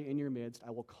glory in your midst.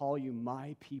 I will call you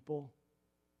my people.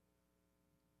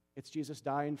 It's Jesus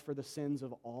dying for the sins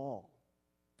of all.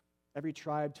 Every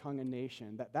tribe, tongue, and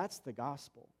nation. That's the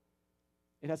gospel.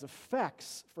 It has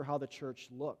effects for how the church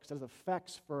looks. It has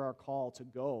effects for our call to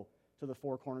go to the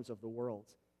four corners of the world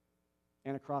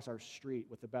and across our street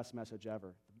with the best message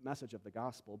ever, the message of the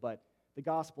gospel. But the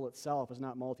gospel itself is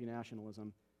not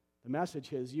multinationalism. The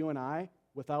message is you and I,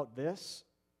 without this,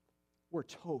 we're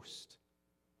toast.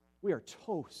 We are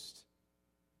toast.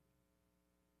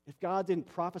 If God didn't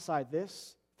prophesy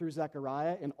this through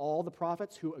Zechariah and all the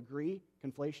prophets who agree,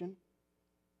 conflation,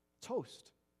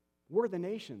 toast. We're the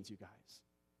nations, you guys.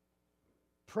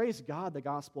 Praise God the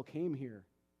gospel came here,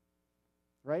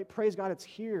 right? Praise God it's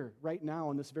here right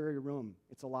now in this very room.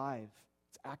 It's alive.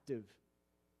 It's active.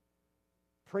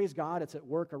 Praise God it's at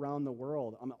work around the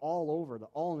world. All over,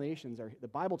 all nations, the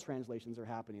Bible translations are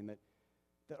happening, that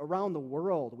around the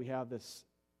world we have this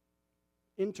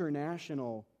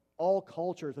international, all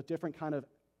cultures with different kind of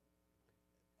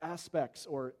aspects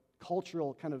or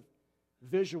cultural kind of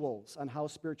visuals on how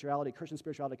spirituality, Christian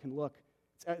spirituality can look.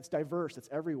 It's diverse, it's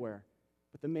everywhere.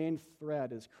 But the main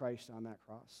thread is Christ on that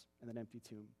cross and that empty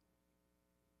tomb.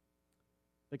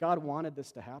 That God wanted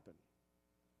this to happen.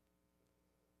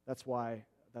 That's why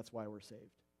we're saved.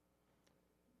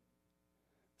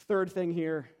 Third thing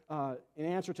here, in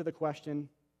answer to the question,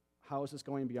 how is this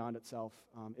going beyond itself,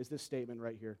 is this statement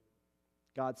right here.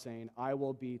 God saying, I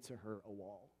will be to her a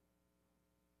wall.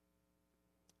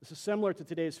 This is similar to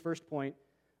today's first point.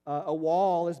 A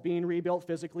wall is being rebuilt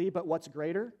physically, but what's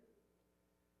greater?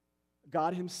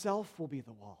 God himself will be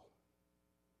the wall.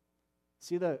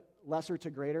 See the lesser to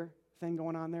greater thing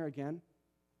going on there again?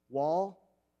 Wall,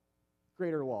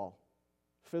 greater wall.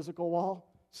 Physical wall,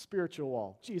 spiritual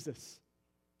wall. Jesus.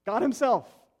 God himself.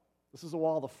 This is a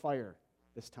wall of fire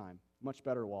this time. Much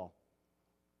better wall.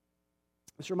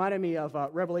 This reminded me of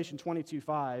Revelation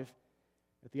 22:5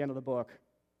 at the end of the book,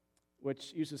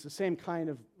 which uses the same kind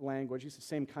of language, uses the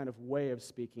same kind of way of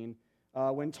speaking.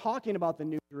 When talking about the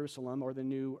new Jerusalem or the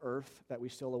new earth that we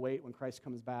still await when Christ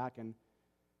comes back and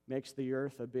makes the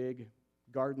earth a big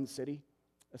garden city,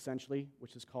 essentially,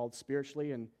 which is called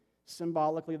spiritually and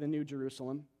symbolically the new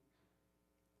Jerusalem.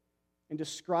 In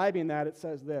describing that, it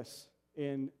says this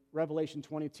in Revelation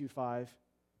 22:5,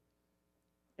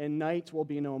 and night will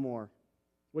be no more,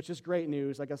 which is great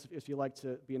news. I guess if you like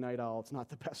to be a night owl, it's not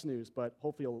the best news, but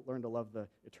hopefully you'll learn to love the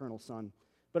eternal sun.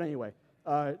 But anyway,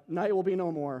 night will be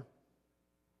no more.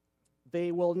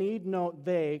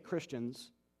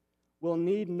 Christians, will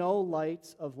need no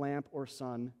light of lamp or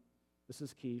sun. This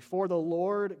is key. For the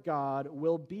Lord God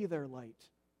will be their light.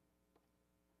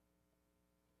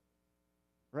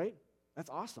 Right? That's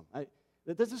awesome.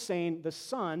 This is saying the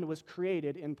sun was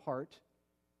created in part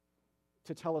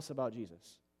to tell us about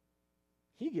Jesus.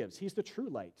 He's the true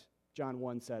light, John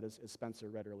 1 said, as Spencer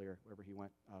read earlier, wherever he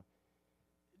went.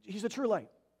 He's the true light.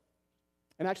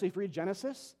 And actually, if you read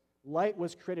Genesis, light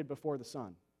was created before the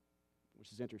sun,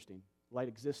 which is interesting. Light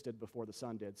existed before the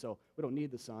sun did, so we don't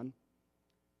need the sun.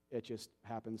 It just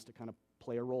happens to kind of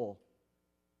play a role.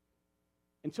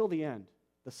 Until the end,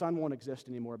 the sun won't exist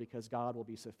anymore because God will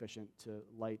be sufficient to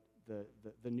light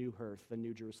the new earth, the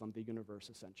new Jerusalem, the universe,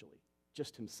 essentially.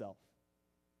 Just himself.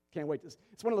 Can't wait.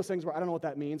 It's one of those things where I don't know what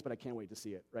that means, but I can't wait to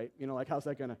see it, right? You know, like how's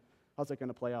that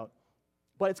gonna play out?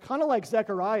 But it's kind of like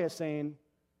Zechariah saying,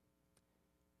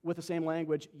 with the same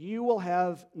language, you will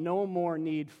have no more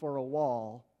need for a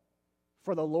wall,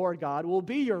 for the Lord God will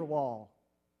be your wall.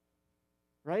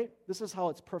 Right? This is how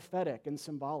it's prophetic and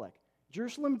symbolic.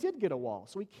 Jerusalem did get a wall,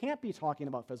 so he can't be talking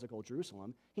about physical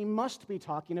Jerusalem. He must be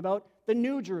talking about the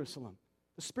new Jerusalem,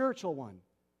 the spiritual one,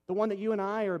 the one that you and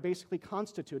I are basically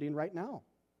constituting right now.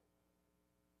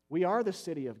 We are the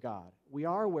city of God. We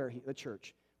are the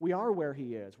church. We are where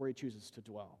he is, where he chooses to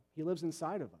dwell. He lives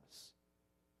inside of us.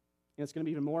 And it's going to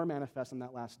be even more manifest on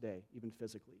that last day, even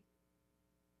physically,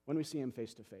 when we see him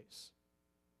face to face.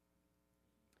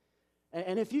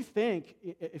 And if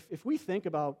we think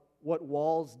about what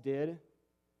walls did,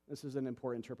 this is an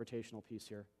important interpretational piece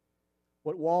here.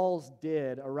 What walls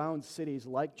did around cities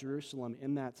like Jerusalem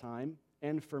in that time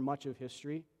and for much of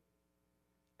history,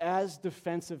 as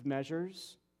defensive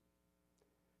measures,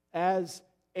 as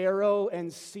arrow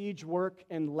and siege work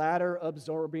and ladder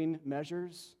absorbing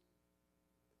measures,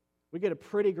 we get a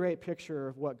pretty great picture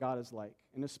of what God is like,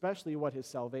 and especially what his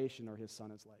salvation or his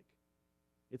son is like.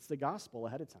 It's the gospel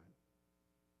ahead of time.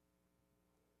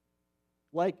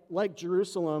 Like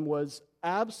Jerusalem was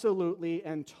absolutely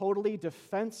and totally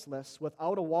defenseless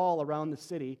without a wall around the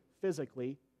city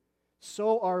physically,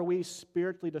 so are we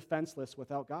spiritually defenseless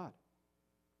without God.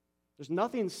 There's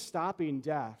nothing stopping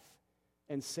death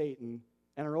and Satan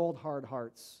and our old hard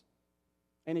hearts,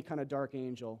 any kind of dark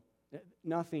angel,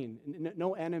 nothing,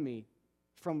 no enemy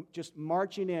from just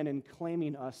marching in and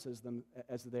claiming us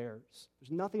as theirs.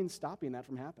 There's nothing stopping that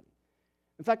from happening.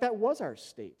 In fact, that was our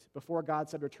state before God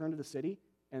said, return to the city,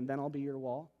 and then I'll be your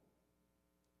wall.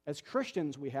 As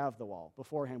Christians, we have the wall.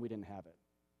 Beforehand, we didn't have it.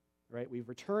 Right? We've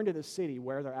returned to the city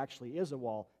where there actually is a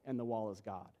wall, and the wall is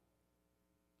God.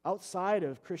 Outside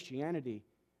of Christianity,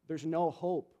 there's no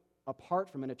hope apart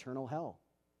from an eternal hell.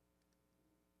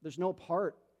 There's no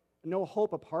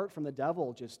hope apart from the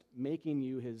devil just making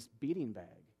you his beating bag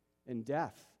and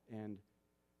death. And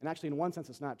actually, in one sense,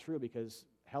 it's not true because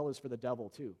hell is for the devil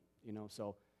too.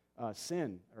 So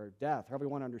sin or death, however you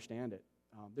want to understand it.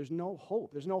 There's no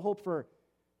hope. There's no hope for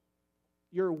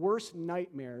your worst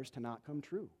nightmares to not come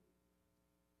true.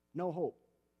 No hope.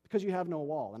 Because you have no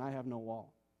wall, and I have no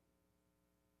wall.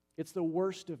 It's the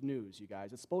worst of news, you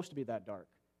guys. It's supposed to be that dark.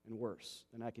 and worse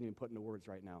than I can even put into words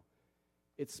right now.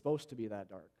 It's supposed to be that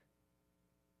dark.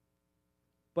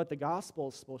 But the gospel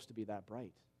is supposed to be that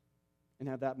bright and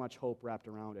have that much hope wrapped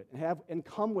around it and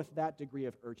come with that degree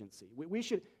of urgency. We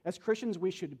should, as Christians,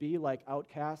 we should be like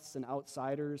outcasts and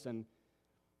outsiders and,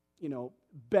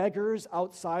 beggars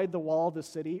outside the wall of the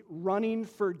city, running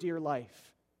for dear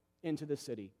life into the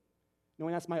city,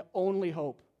 knowing that's my only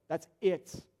hope. That's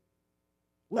it.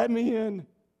 Let me in.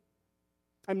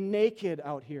 I'm naked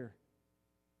out here.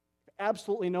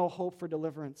 Absolutely no hope for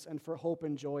deliverance and for hope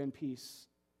and joy and peace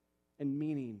and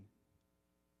meaning.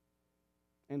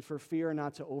 And for fear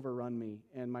not to overrun me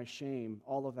and my shame,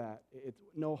 all of that. It's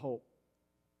no hope.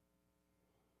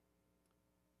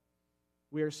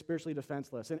 We are spiritually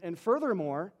defenseless. And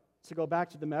furthermore, to go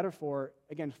back to the metaphor,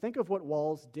 again, think of what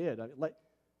walls did.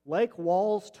 Like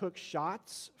walls took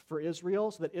shots for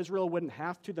Israel so that Israel wouldn't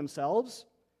have to themselves,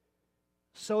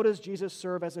 so does Jesus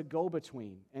serve as a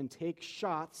go-between and take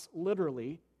shots,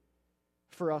 literally,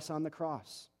 for us on the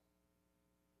cross.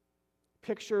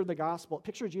 Picture the gospel.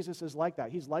 Picture Jesus as like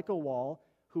that. He's like a wall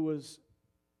who was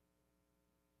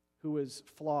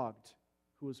flogged,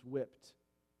 who was whipped,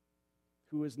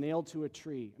 who was nailed to a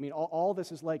tree. I mean, all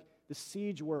this is like the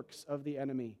siege works of the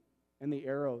enemy and the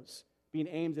arrows being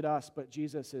aimed at us, but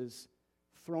Jesus is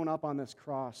thrown up on this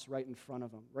cross right in front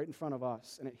of him, right in front of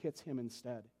us, and it hits him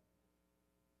instead.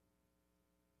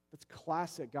 That's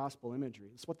classic gospel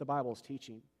imagery. It's what the Bible is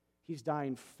teaching. He's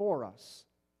dying for us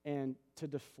and to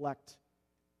deflect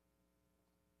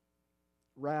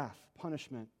wrath,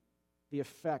 punishment, the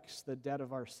effects, the debt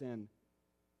of our sin.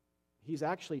 He's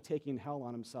actually taking hell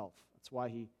on himself. That's why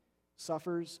he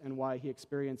suffers and why he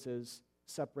experiences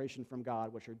separation from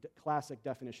God, which are classic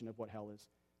definition of what hell is.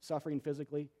 Suffering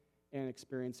physically and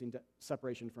experiencing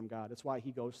separation from God. That's why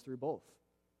he goes through both.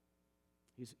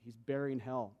 He's bearing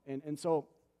hell. And so,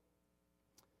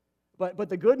 but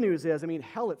the good news is,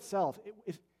 hell itself,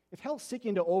 if hell's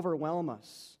seeking to overwhelm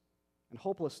us and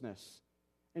hopelessness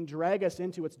and drag us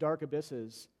into its dark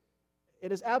abysses, it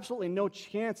has absolutely no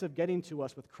chance of getting to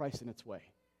us with Christ in its way.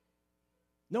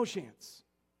 No chance.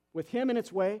 With him in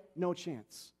its way, no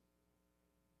chance.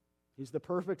 He's the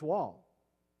perfect wall.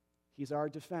 He's our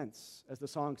defense, as the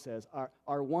song says,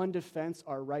 our one defense,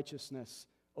 our righteousness.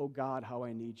 Oh God, how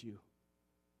I need you.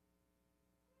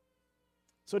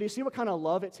 So do you see what kind of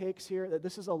love it takes here? That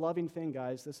this is a loving thing,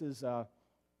 guys. This is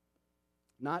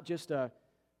not just a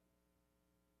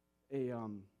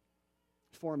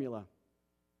formula.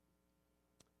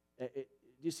 Do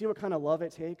you see what kind of love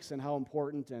it takes and how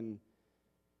important and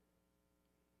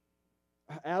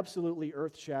absolutely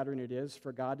earth-shattering it is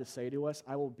for God to say to us,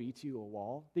 I will be to you a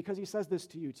wall? Because he says this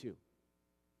to you too.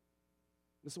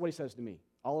 This is what he says to me,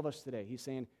 all of us today. He's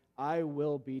saying, I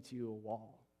will be to you a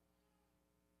wall.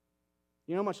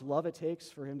 You know how much love it takes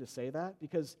for him to say that?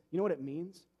 Because you know what it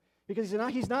means? Because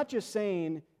he's not just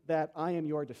saying that I am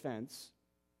your defense.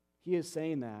 He is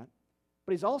saying that.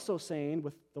 But he's also saying,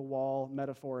 with the wall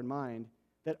metaphor in mind,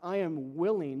 that I am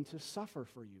willing to suffer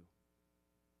for you.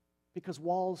 Because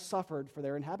walls suffered for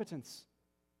their inhabitants.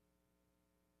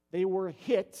 They were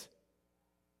hit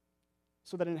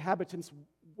so that inhabitants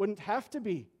wouldn't have to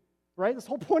be, right? This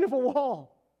whole point of a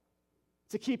wall,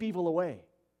 to keep evil away.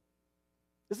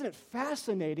 Isn't it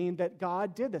fascinating that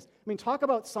God did this? Talk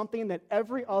about something that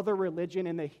every other religion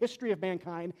in the history of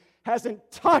mankind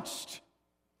hasn't touched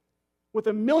with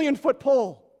a 1,000,000-foot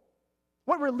pole.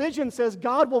 What religion says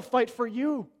God will fight for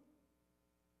you?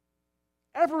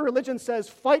 Every religion says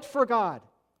fight for God.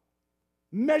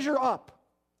 Measure up.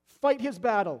 Fight his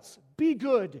battles. Be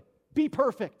good. Be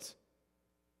perfect.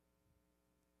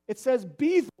 It says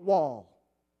be the wall.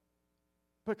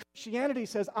 But Christianity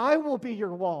says I will be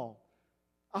your wall.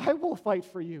 I will fight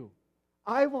for you.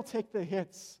 I will take the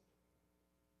hits.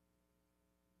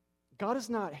 God is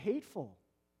not hateful.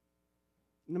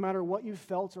 No matter what you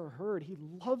felt or heard, he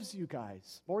loves you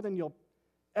guys more than you'll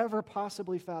ever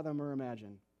possibly fathom or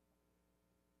imagine.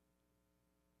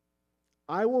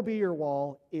 I will be your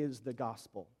wall is the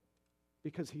gospel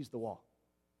because he's the wall.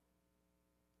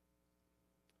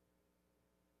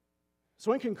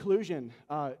 So in conclusion,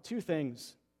 two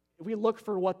things. If we look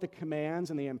for what the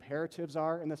commands and the imperatives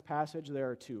are in this passage, there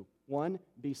are two. One,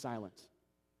 be silent.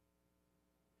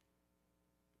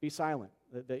 Be silent.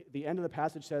 The end of the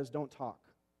passage says, don't talk.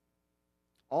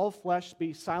 All flesh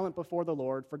be silent before the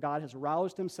Lord, for God has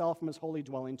roused himself from his holy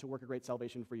dwelling to work a great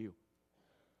salvation for you.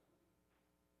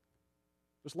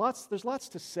 There's lots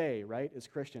to say, right, as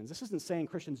Christians. This isn't saying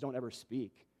Christians don't ever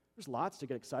speak. There's lots to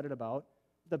get excited about.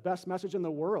 The best message in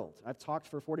the world. I've talked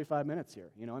for 45 minutes here.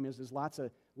 There's lots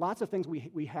of things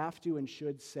we have to and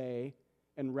should say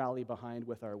and rally behind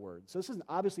with our words. So this isn't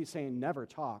obviously saying never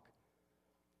talk,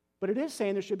 but it is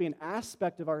saying there should be an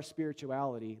aspect of our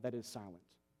spirituality that is silent.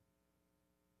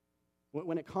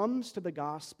 When it comes to the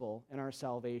gospel and our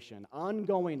salvation,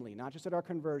 ongoingly, not just at our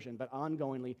conversion, but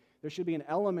ongoingly, there should be an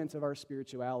element of our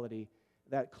spirituality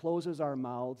that closes our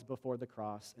mouths before the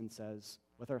cross and says,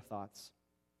 with our thoughts,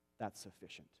 that's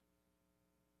sufficient.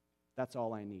 That's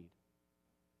all I need.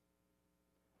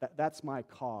 That's my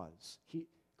cause.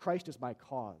 Christ is my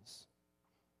cause.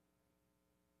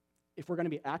 If we're going to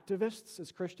be activists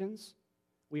as Christians,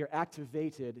 we are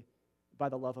activated by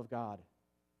the love of God.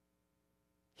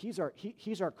 He's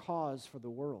our cause for the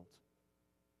world.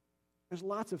 There's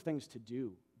lots of things to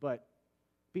do, but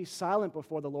be silent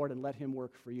before the Lord and let Him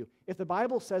work for you. If the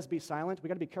Bible says be silent, we've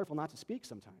got to be careful not to speak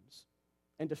sometimes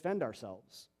and defend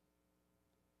ourselves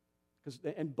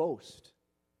and boast,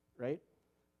 right?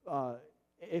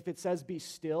 If it says be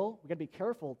still, we've got to be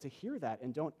careful to hear that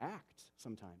and don't act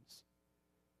sometimes.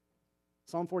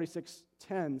 Psalm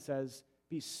 46:10 says,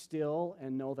 be still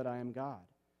and know that I am God.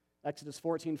 Exodus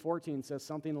 14:14 says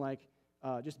something like,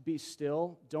 just be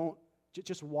still,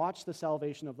 just watch the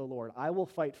salvation of the Lord. I will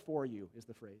fight for you, is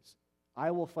the phrase. I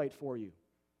will fight for you.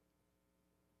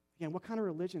 Again, what kind of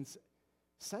religion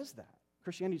says that?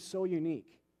 Christianity is so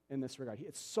unique in this regard.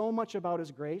 It's so much about His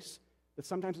grace that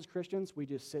sometimes as Christians, we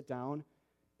just sit down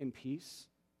in peace,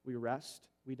 we rest,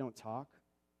 we don't talk,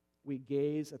 we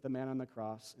gaze at the man on the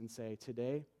cross and say,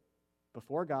 today,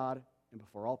 before God and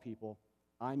before all people,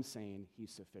 I'm saying He's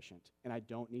sufficient, and I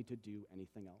don't need to do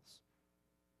anything else.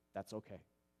 That's okay.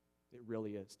 It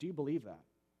really is. Do you believe that?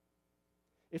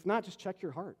 If not, just check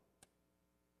your heart.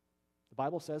 The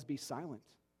Bible says be silent.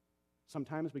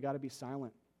 Sometimes we got to be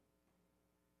silent.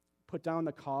 Put down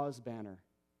the cause banner.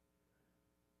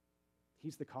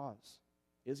 He's the cause.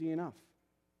 Is He enough?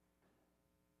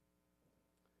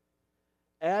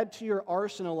 Add to your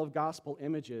arsenal of gospel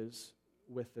images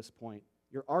with this point.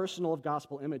 Your arsenal of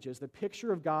gospel images, the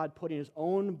picture of God putting His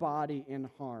own body in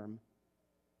harm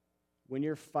when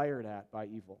you're fired at by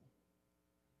evil.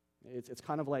 It's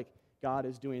kind of like God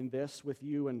is doing this with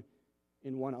you in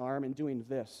one arm and doing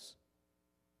this,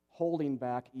 holding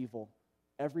back evil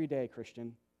every day,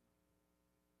 Christian.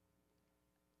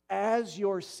 As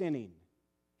you're sinning,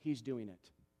 He's doing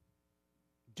it.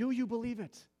 Do you believe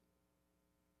it?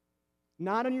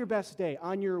 Not on your best day,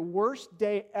 on your worst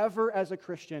day ever as a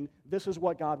Christian, this is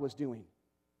what God was doing.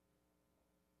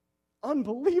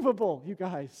 Unbelievable, you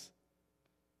guys.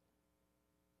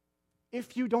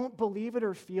 If you don't believe it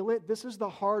or feel it, this is the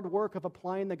hard work of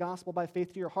applying the gospel by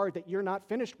faith to your heart that you're not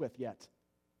finished with yet.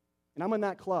 And I'm in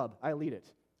that club. I lead it.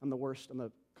 I'm the worst. I'm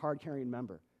the card-carrying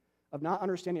member of not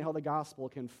understanding how the gospel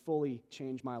can fully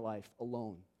change my life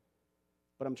alone.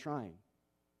 But I'm trying.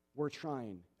 We're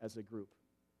trying as a group.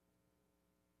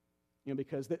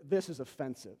 Because this is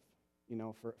offensive,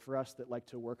 for us that like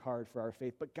to work hard for our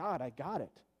faith. But God, I got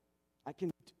it. I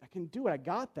can do it. I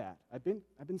got that. I've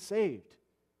been saved.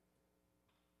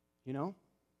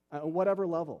 At whatever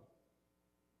level.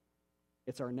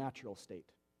 It's our natural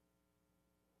state.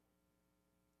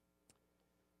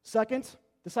 Second,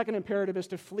 the second imperative is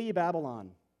to flee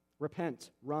Babylon.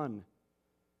 Repent, run.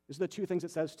 These are the two things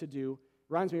it says to do.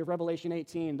 Reminds me of Revelation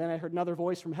 18. Then I heard another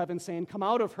voice from heaven saying, come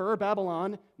out of her,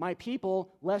 Babylon, my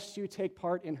people, lest you take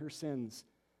part in her sins,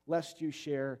 lest you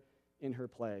share in her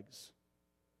plagues.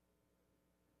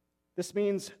 This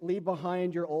means leave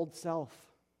behind your old self,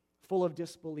 full of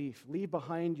disbelief. Leave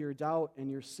behind your doubt and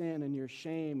your sin and your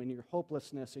shame and your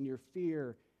hopelessness and your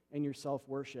fear and your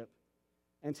self-worship,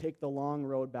 and take the long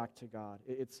road back to God.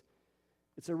 It's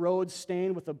a road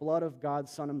stained with the blood of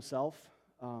God's Son Himself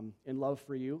in love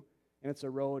for you. And it's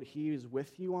a road He is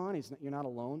with you on. You're not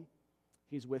alone.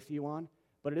 He's with you on.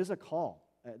 But it is a call.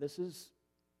 This is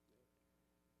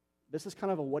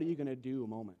kind of a what are you going to do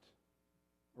moment,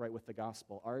 right, with the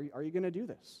gospel. Are you going to do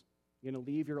this? You're going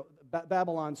to leave your...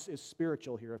 Babylon is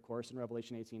spiritual here, of course, in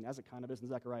Revelation 18, as it kind of is in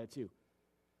Zechariah 2.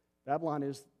 Babylon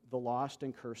is the lost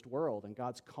and cursed world, and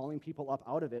God's calling people up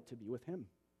out of it to be with Him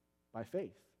by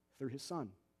faith through His Son.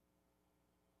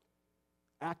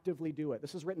 Actively do it.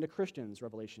 This is written to Christians,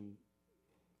 Revelation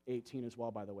 18 as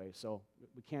well, by the way. So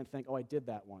we can't think, I did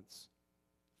that once.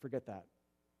 Forget that.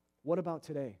 What about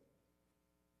today?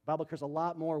 The Bible cares a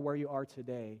lot more where you are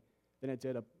today than it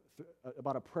did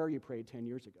about a prayer you prayed 10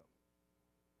 years ago.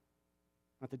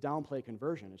 Not to downplay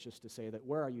conversion. It's just to say that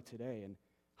where are you today and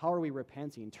how are we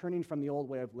repenting, turning from the old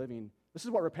way of living. This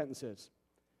is what repentance is.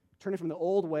 Turning from the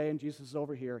old way, and Jesus is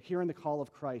over here, hearing the call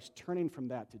of Christ, turning from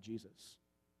that to Jesus.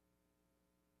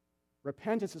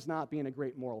 Repentance is not being a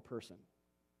great moral person,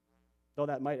 though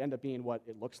that might end up being what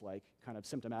it looks like, kind of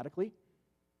symptomatically.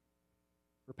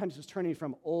 Repentance is turning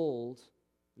from old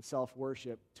and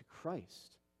self-worship to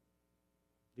Christ,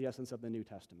 the essence of the New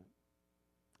Testament,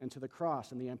 and to the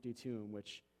cross and the empty tomb,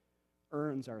 which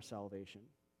earns our salvation.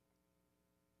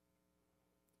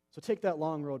 So take that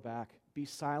long road back. Be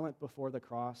silent before the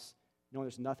cross, knowing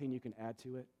there's nothing you can add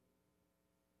to it,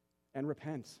 and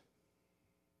repent.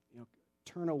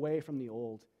 Turn away from the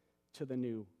old to the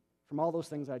new, from all those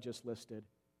things I just listed,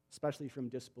 especially from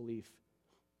disbelief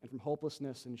and from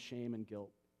hopelessness and shame and guilt.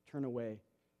 Turn away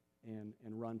and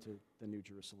run to the New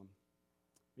Jerusalem.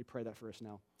 We pray that for us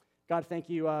now. God, thank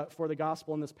you for the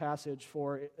gospel in this passage,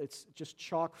 for it's just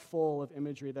chock full of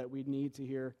imagery that we need to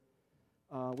hear.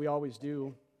 We always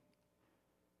do.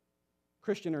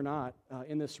 Christian or not,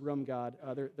 in this room, God,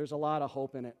 there's a lot of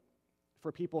hope in it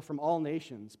for people from all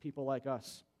nations, people like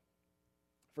us,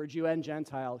 for Jew and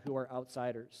Gentile who are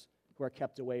outsiders, who are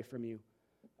kept away from you.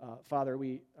 Father,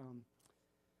 we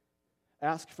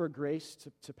ask for grace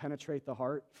to penetrate the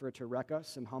heart, for it to wreck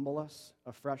us and humble us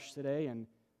afresh today and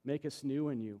make us new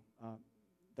in you,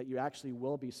 that you actually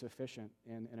will be sufficient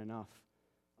and enough,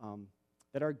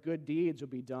 that our good deeds will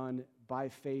be done by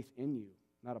faith in you,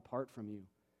 not apart from you,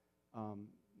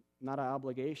 not out of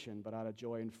obligation, but out of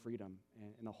joy and freedom,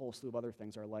 and a whole slew of other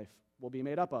things our life will be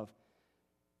made up of.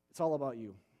 It's all about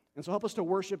you. And so help us to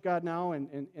worship God now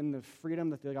in the freedom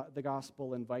that the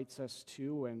gospel invites us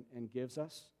to and gives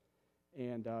us,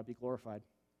 and be glorified.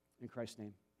 In Christ's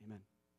name, amen.